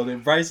old,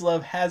 and Bryce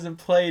Love hasn't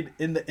played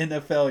in the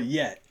NFL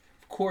yet.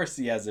 Of course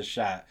he has a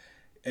shot.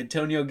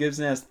 Antonio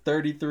Gibson has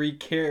 33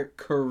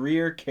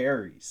 career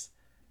carries.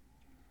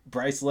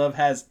 Bryce Love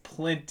has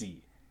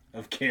plenty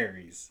of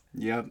carries.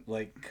 Yep.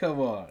 Like, come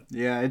on.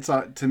 Yeah, it's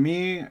to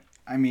me,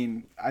 I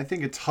mean, I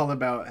think it's all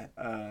about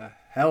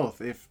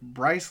health. If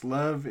Bryce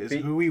Love is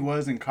who he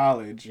was in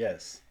college,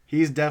 yes,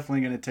 he's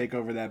definitely going to take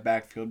over that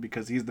backfield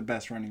because he's the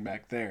best running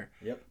back there.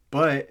 Yep.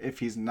 But if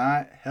he's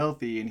not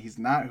healthy and he's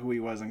not who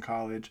he was in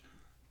college,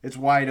 it's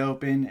wide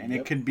open, and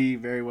it could be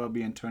very well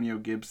be Antonio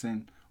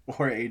Gibson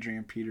or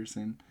Adrian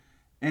Peterson.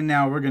 And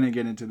now we're going to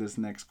get into this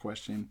next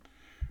question.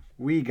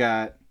 We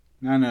got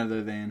none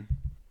other than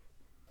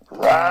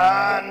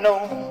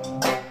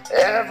Rhino,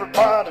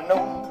 everybody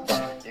knows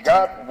you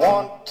got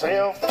 1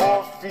 tail,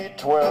 4 feet,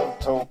 12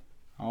 toes.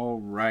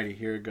 Alrighty,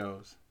 here it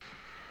goes.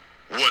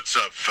 What's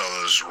up,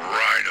 fellas?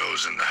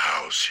 Rhinos in the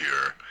house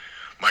here.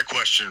 My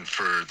question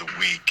for the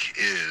week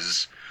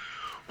is,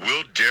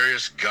 will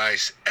Darius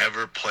Geis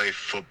ever play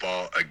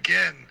football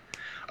again?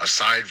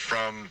 Aside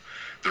from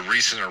the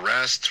recent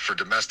arrest for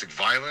domestic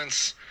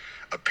violence,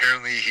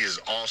 apparently he has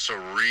also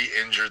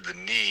re-injured the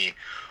knee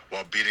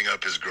while beating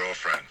up his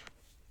girlfriend.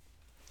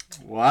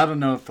 Well, I don't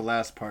know if the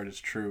last part is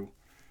true,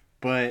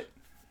 but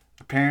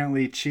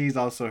apparently Cheese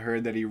also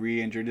heard that he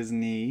re-injured his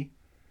knee,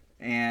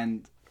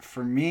 and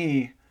for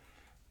me,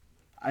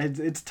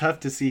 it's tough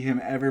to see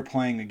him ever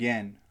playing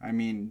again. I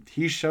mean,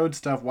 he showed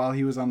stuff while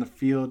he was on the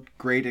field,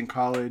 great in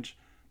college,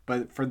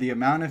 but for the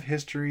amount of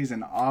histories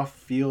and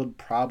off-field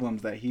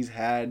problems that he's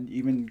had,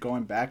 even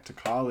going back to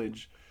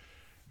college,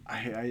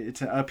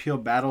 it's an uphill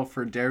battle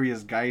for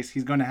Darius Geis.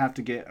 He's going to have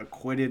to get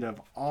acquitted of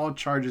all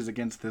charges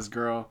against this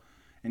girl,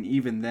 and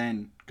even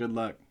then, good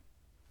luck.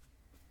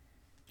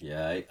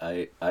 Yeah,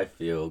 I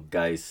feel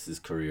Geis'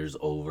 career's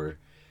over.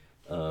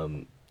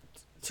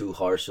 Too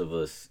harsh of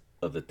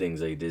the things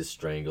that he did,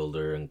 strangled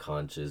her,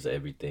 unconscious,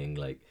 everything.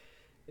 Like,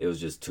 it was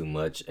just too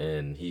much,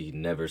 and he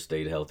never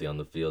stayed healthy on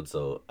the field,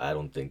 so I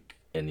don't think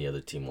any other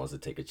team wants to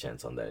take a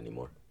chance on that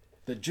anymore.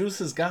 The juice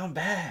has gone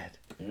bad.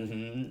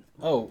 Mm-hmm.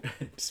 Oh,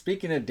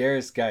 speaking of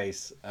Darius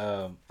Geis,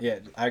 yeah,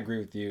 I agree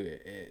with you.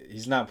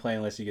 He's not playing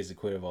unless he gets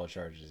acquitted of all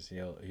charges.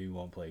 He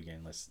won't play again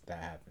unless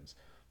that happens.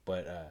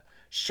 But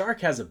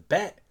Shark has a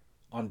bet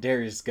on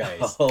Darius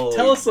Geis. Oh,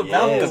 Tell us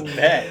about yes. this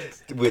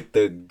bet. With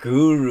the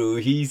guru,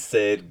 he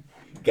said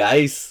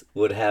Geis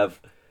would have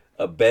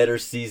a better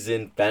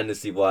season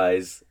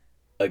fantasy-wise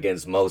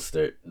against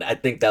Mostert. I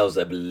think that was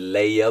a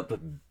layup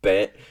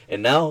bet.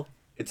 And now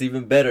it's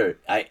even better.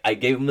 I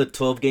gave him the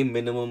 12-game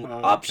minimum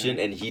option,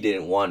 and he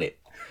didn't want it.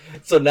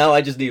 So now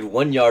I just need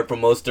 1 yard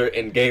from Mostert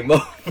and game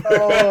over.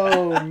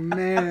 Oh,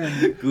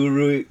 man.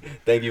 Guru,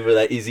 thank you for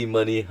that easy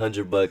money.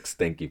 $100.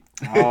 Thank you.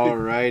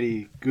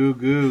 Alrighty.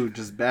 Goo.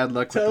 Just bad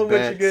luck Tell with the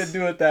him what you're going to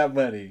do with that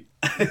money.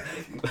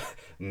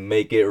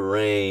 Make it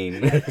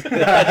rain.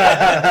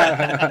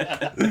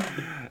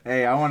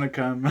 Hey, I want to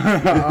come.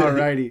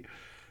 Alrighty.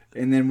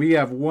 And then we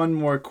have one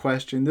more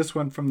question. This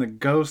one from the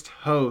ghost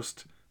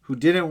host who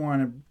didn't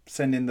want to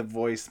send in the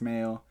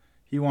voicemail.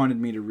 He wanted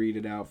me to read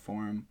it out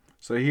for him.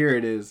 So here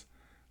it is.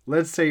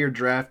 Let's say you're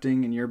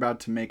drafting and you're about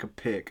to make a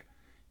pick.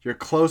 You're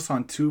close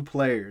on 2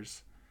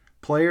 players.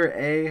 Player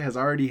A has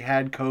already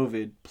had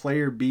COVID.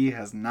 Player B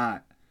has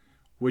not.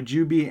 Would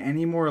you be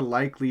any more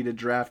likely to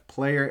draft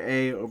player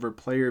A over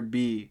player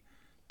B?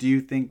 Do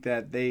you think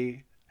that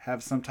they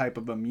have some type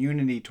of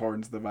immunity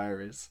towards the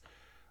virus?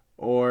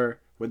 Or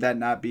would that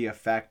not be a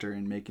factor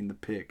in making the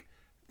pick?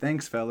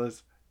 Thanks,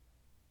 fellas.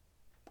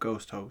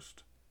 Ghost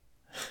host.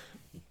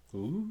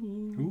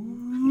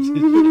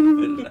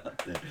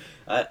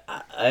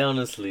 I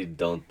honestly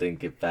don't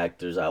think it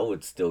factors. I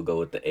would still go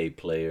with the A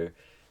player.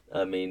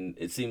 I mean,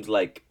 it seems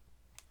like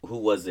who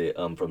was it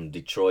from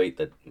Detroit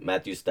that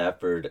Matthew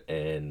Stafford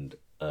and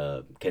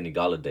Kenny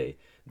Galladay,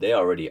 they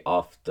already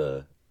off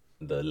the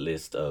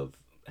list of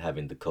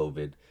having the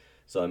COVID.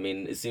 So I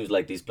mean, it seems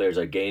like these players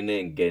are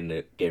gaining it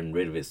and getting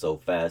rid of it so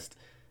fast.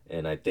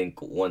 And I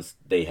think once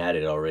they had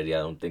it already, I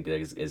don't think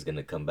it's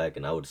gonna come back.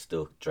 And I would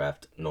still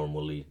draft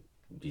normally,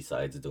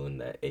 besides doing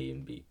that A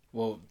and B.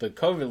 Well, the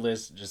COVID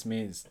list just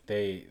means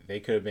they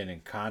could have been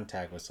in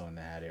contact with someone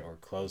that had it or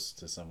close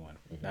to someone.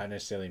 Not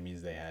necessarily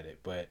means they had it,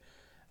 but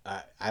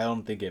I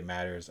don't think it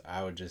matters.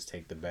 I would just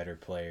take the better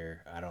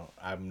player.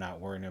 I'm not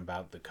worrying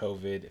about the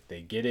COVID. If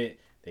they get it,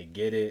 they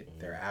get it.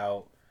 They're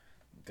out.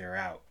 They're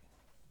out.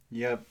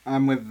 Yep,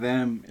 I'm with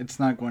them. It's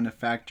not going to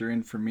factor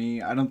in for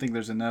me. I don't think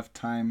there's enough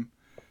time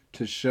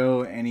to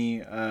show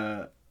any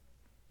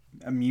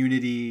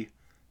immunity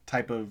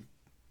type of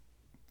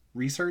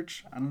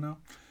research. I don't know.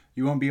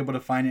 You won't be able to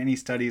find any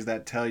studies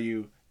that tell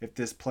you if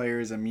this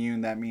player is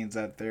immune, that means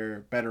that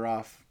they're better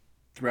off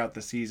throughout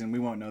the season. We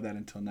won't know that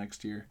until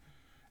next year.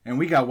 And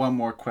we got one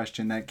more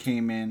question that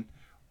came in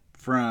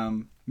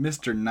from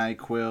Mr.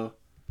 NyQuil.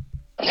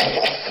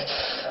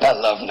 I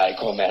love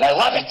NyQuil, man. I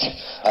love it.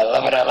 I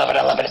love it. I love it.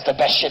 I love it. It's the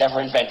best shit ever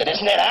invented,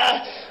 isn't it,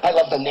 huh? I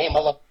love the name. I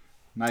love...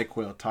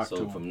 NyQuil, talk to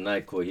him. So from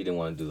NyQuil, he didn't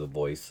want to do the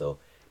voice, so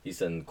he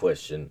sent a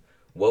question.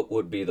 What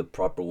would be the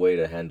proper way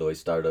to handle a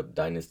startup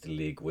dynasty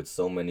league with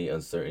so many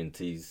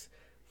uncertainties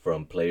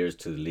from players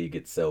to the league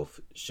itself?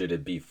 Should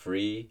it be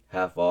free,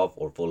 half off,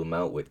 or full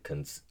amount with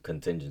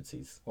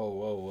contingencies?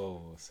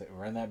 Whoa.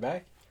 Run that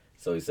back?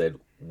 So he said,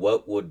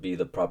 what would be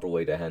the proper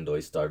way to handle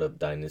a startup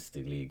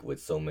dynasty league with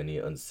so many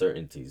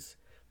uncertainties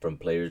from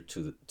players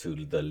to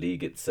the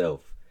league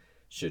itself?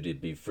 Should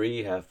it be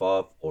free, half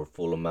off, or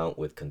full amount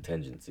with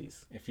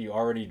contingencies? If you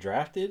already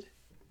drafted?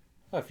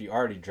 Well, if you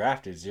already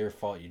drafted, it's your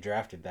fault you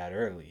drafted that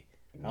early.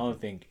 I don't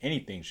think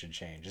anything should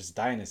change. It's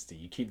dynasty.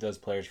 You keep those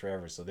players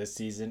forever. So this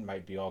season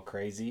might be all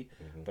crazy,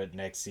 but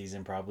next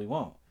season probably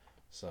won't.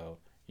 So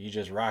you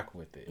just rock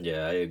with it.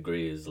 Yeah, I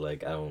agree. It's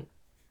like,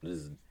 this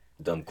is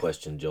a dumb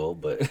question, Joel,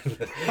 but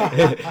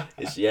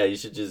you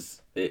should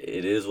just,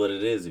 it is what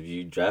it is. If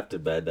you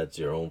drafted bad, that's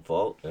your own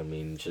fault. I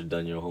mean, you should have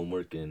done your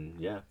homework and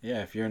yeah.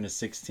 Yeah, if you're in a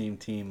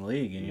 16-team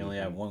league and you only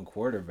have one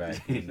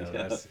quarterback,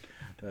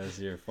 that's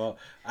your fault.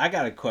 I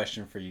got a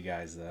question for you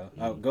guys, though.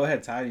 Oh, go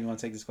ahead, Ty. You want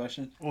to take this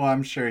question? Well,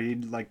 I'm sure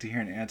he'd like to hear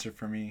an answer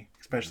from me,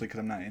 especially because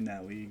I'm not in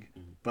that league.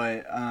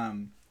 But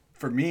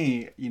for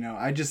me,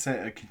 I just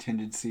set a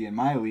contingency in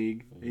my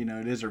league.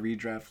 It is a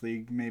redraft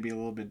league, maybe a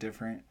little bit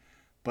different.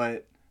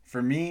 But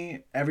for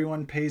me,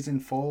 everyone pays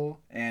in full.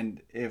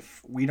 And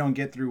if we don't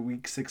get through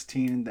week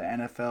 16, the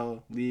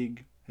NFL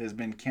league has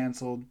been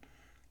canceled,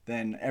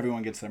 then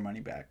everyone gets their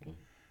money back.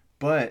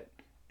 But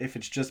if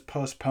it's just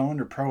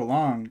postponed or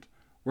prolonged,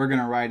 we're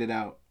going to ride it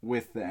out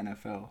with the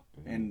NFL,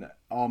 and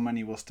all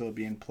money will still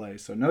be in play.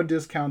 So no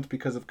discounts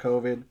because of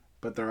COVID,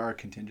 but there are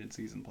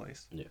contingencies in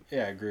place. Yeah,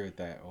 I agree with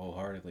that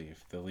wholeheartedly.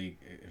 If the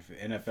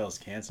NFL's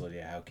canceled,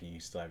 how can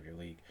you still have your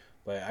league?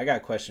 But I got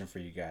a question for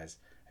you guys.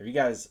 Have you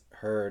guys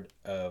heard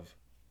of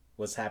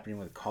what's happening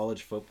with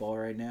college football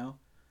right now?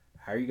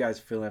 How are you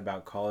guys feeling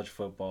about college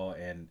football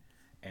and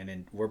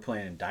we're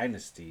playing in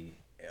Dynasty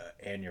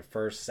and your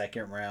first,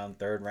 second round,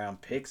 third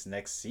round picks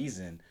next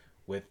season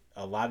with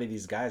a lot of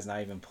these guys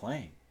not even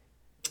playing?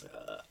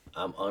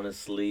 I'm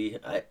honestly,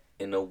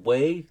 in a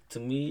way, to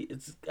me,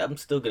 I'm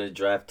still going to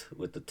draft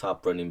with the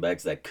top running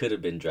backs that could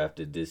have been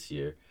drafted this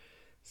year.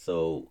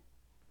 So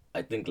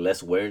I think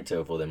less wear and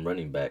tear for them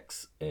running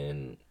backs,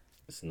 and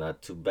it's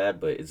not too bad,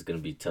 but it's going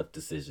to be tough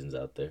decisions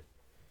out there.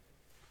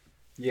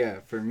 Yeah,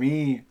 for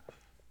me,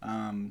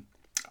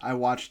 I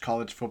watched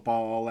college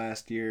football all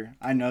last year.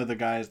 I know the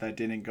guys that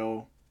didn't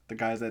go, the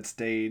guys that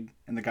stayed,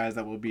 and the guys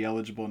that will be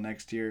eligible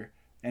next year.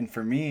 And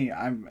for me,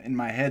 I'm in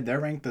my head, they're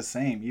ranked the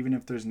same, even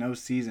if there's no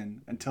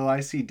season. Until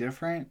I see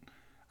different,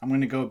 I'm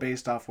going to go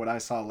based off what I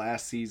saw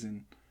last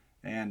season.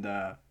 And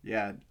I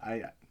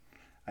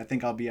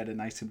think I'll be at a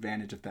nice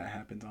advantage if that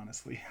happens,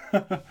 honestly.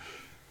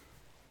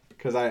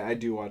 Because I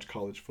do watch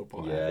college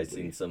football. Yeah, I've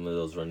seen some of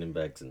those running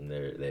backs, and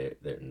they're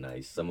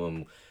nice. Some of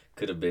them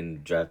could have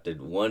been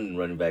drafted. One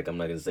running back, I'm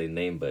not going to say the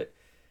name, but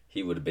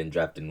he would have been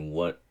drafted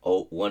number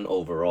one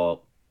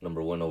overall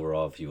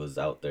if he was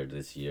out there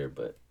this year.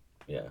 But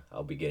yeah,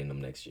 I'll be getting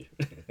them next year.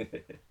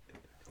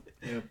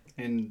 Yep.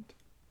 And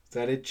is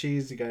that it,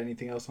 Cheese? You got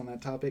anything else on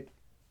that topic?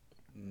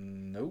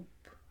 Nope.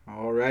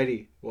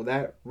 Alrighty. Well,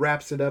 that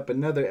wraps it up.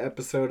 Another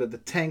episode of the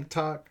Tank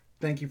Talk.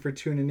 Thank you for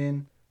tuning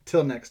in.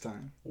 Till next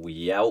time.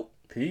 We out.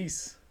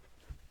 Peace.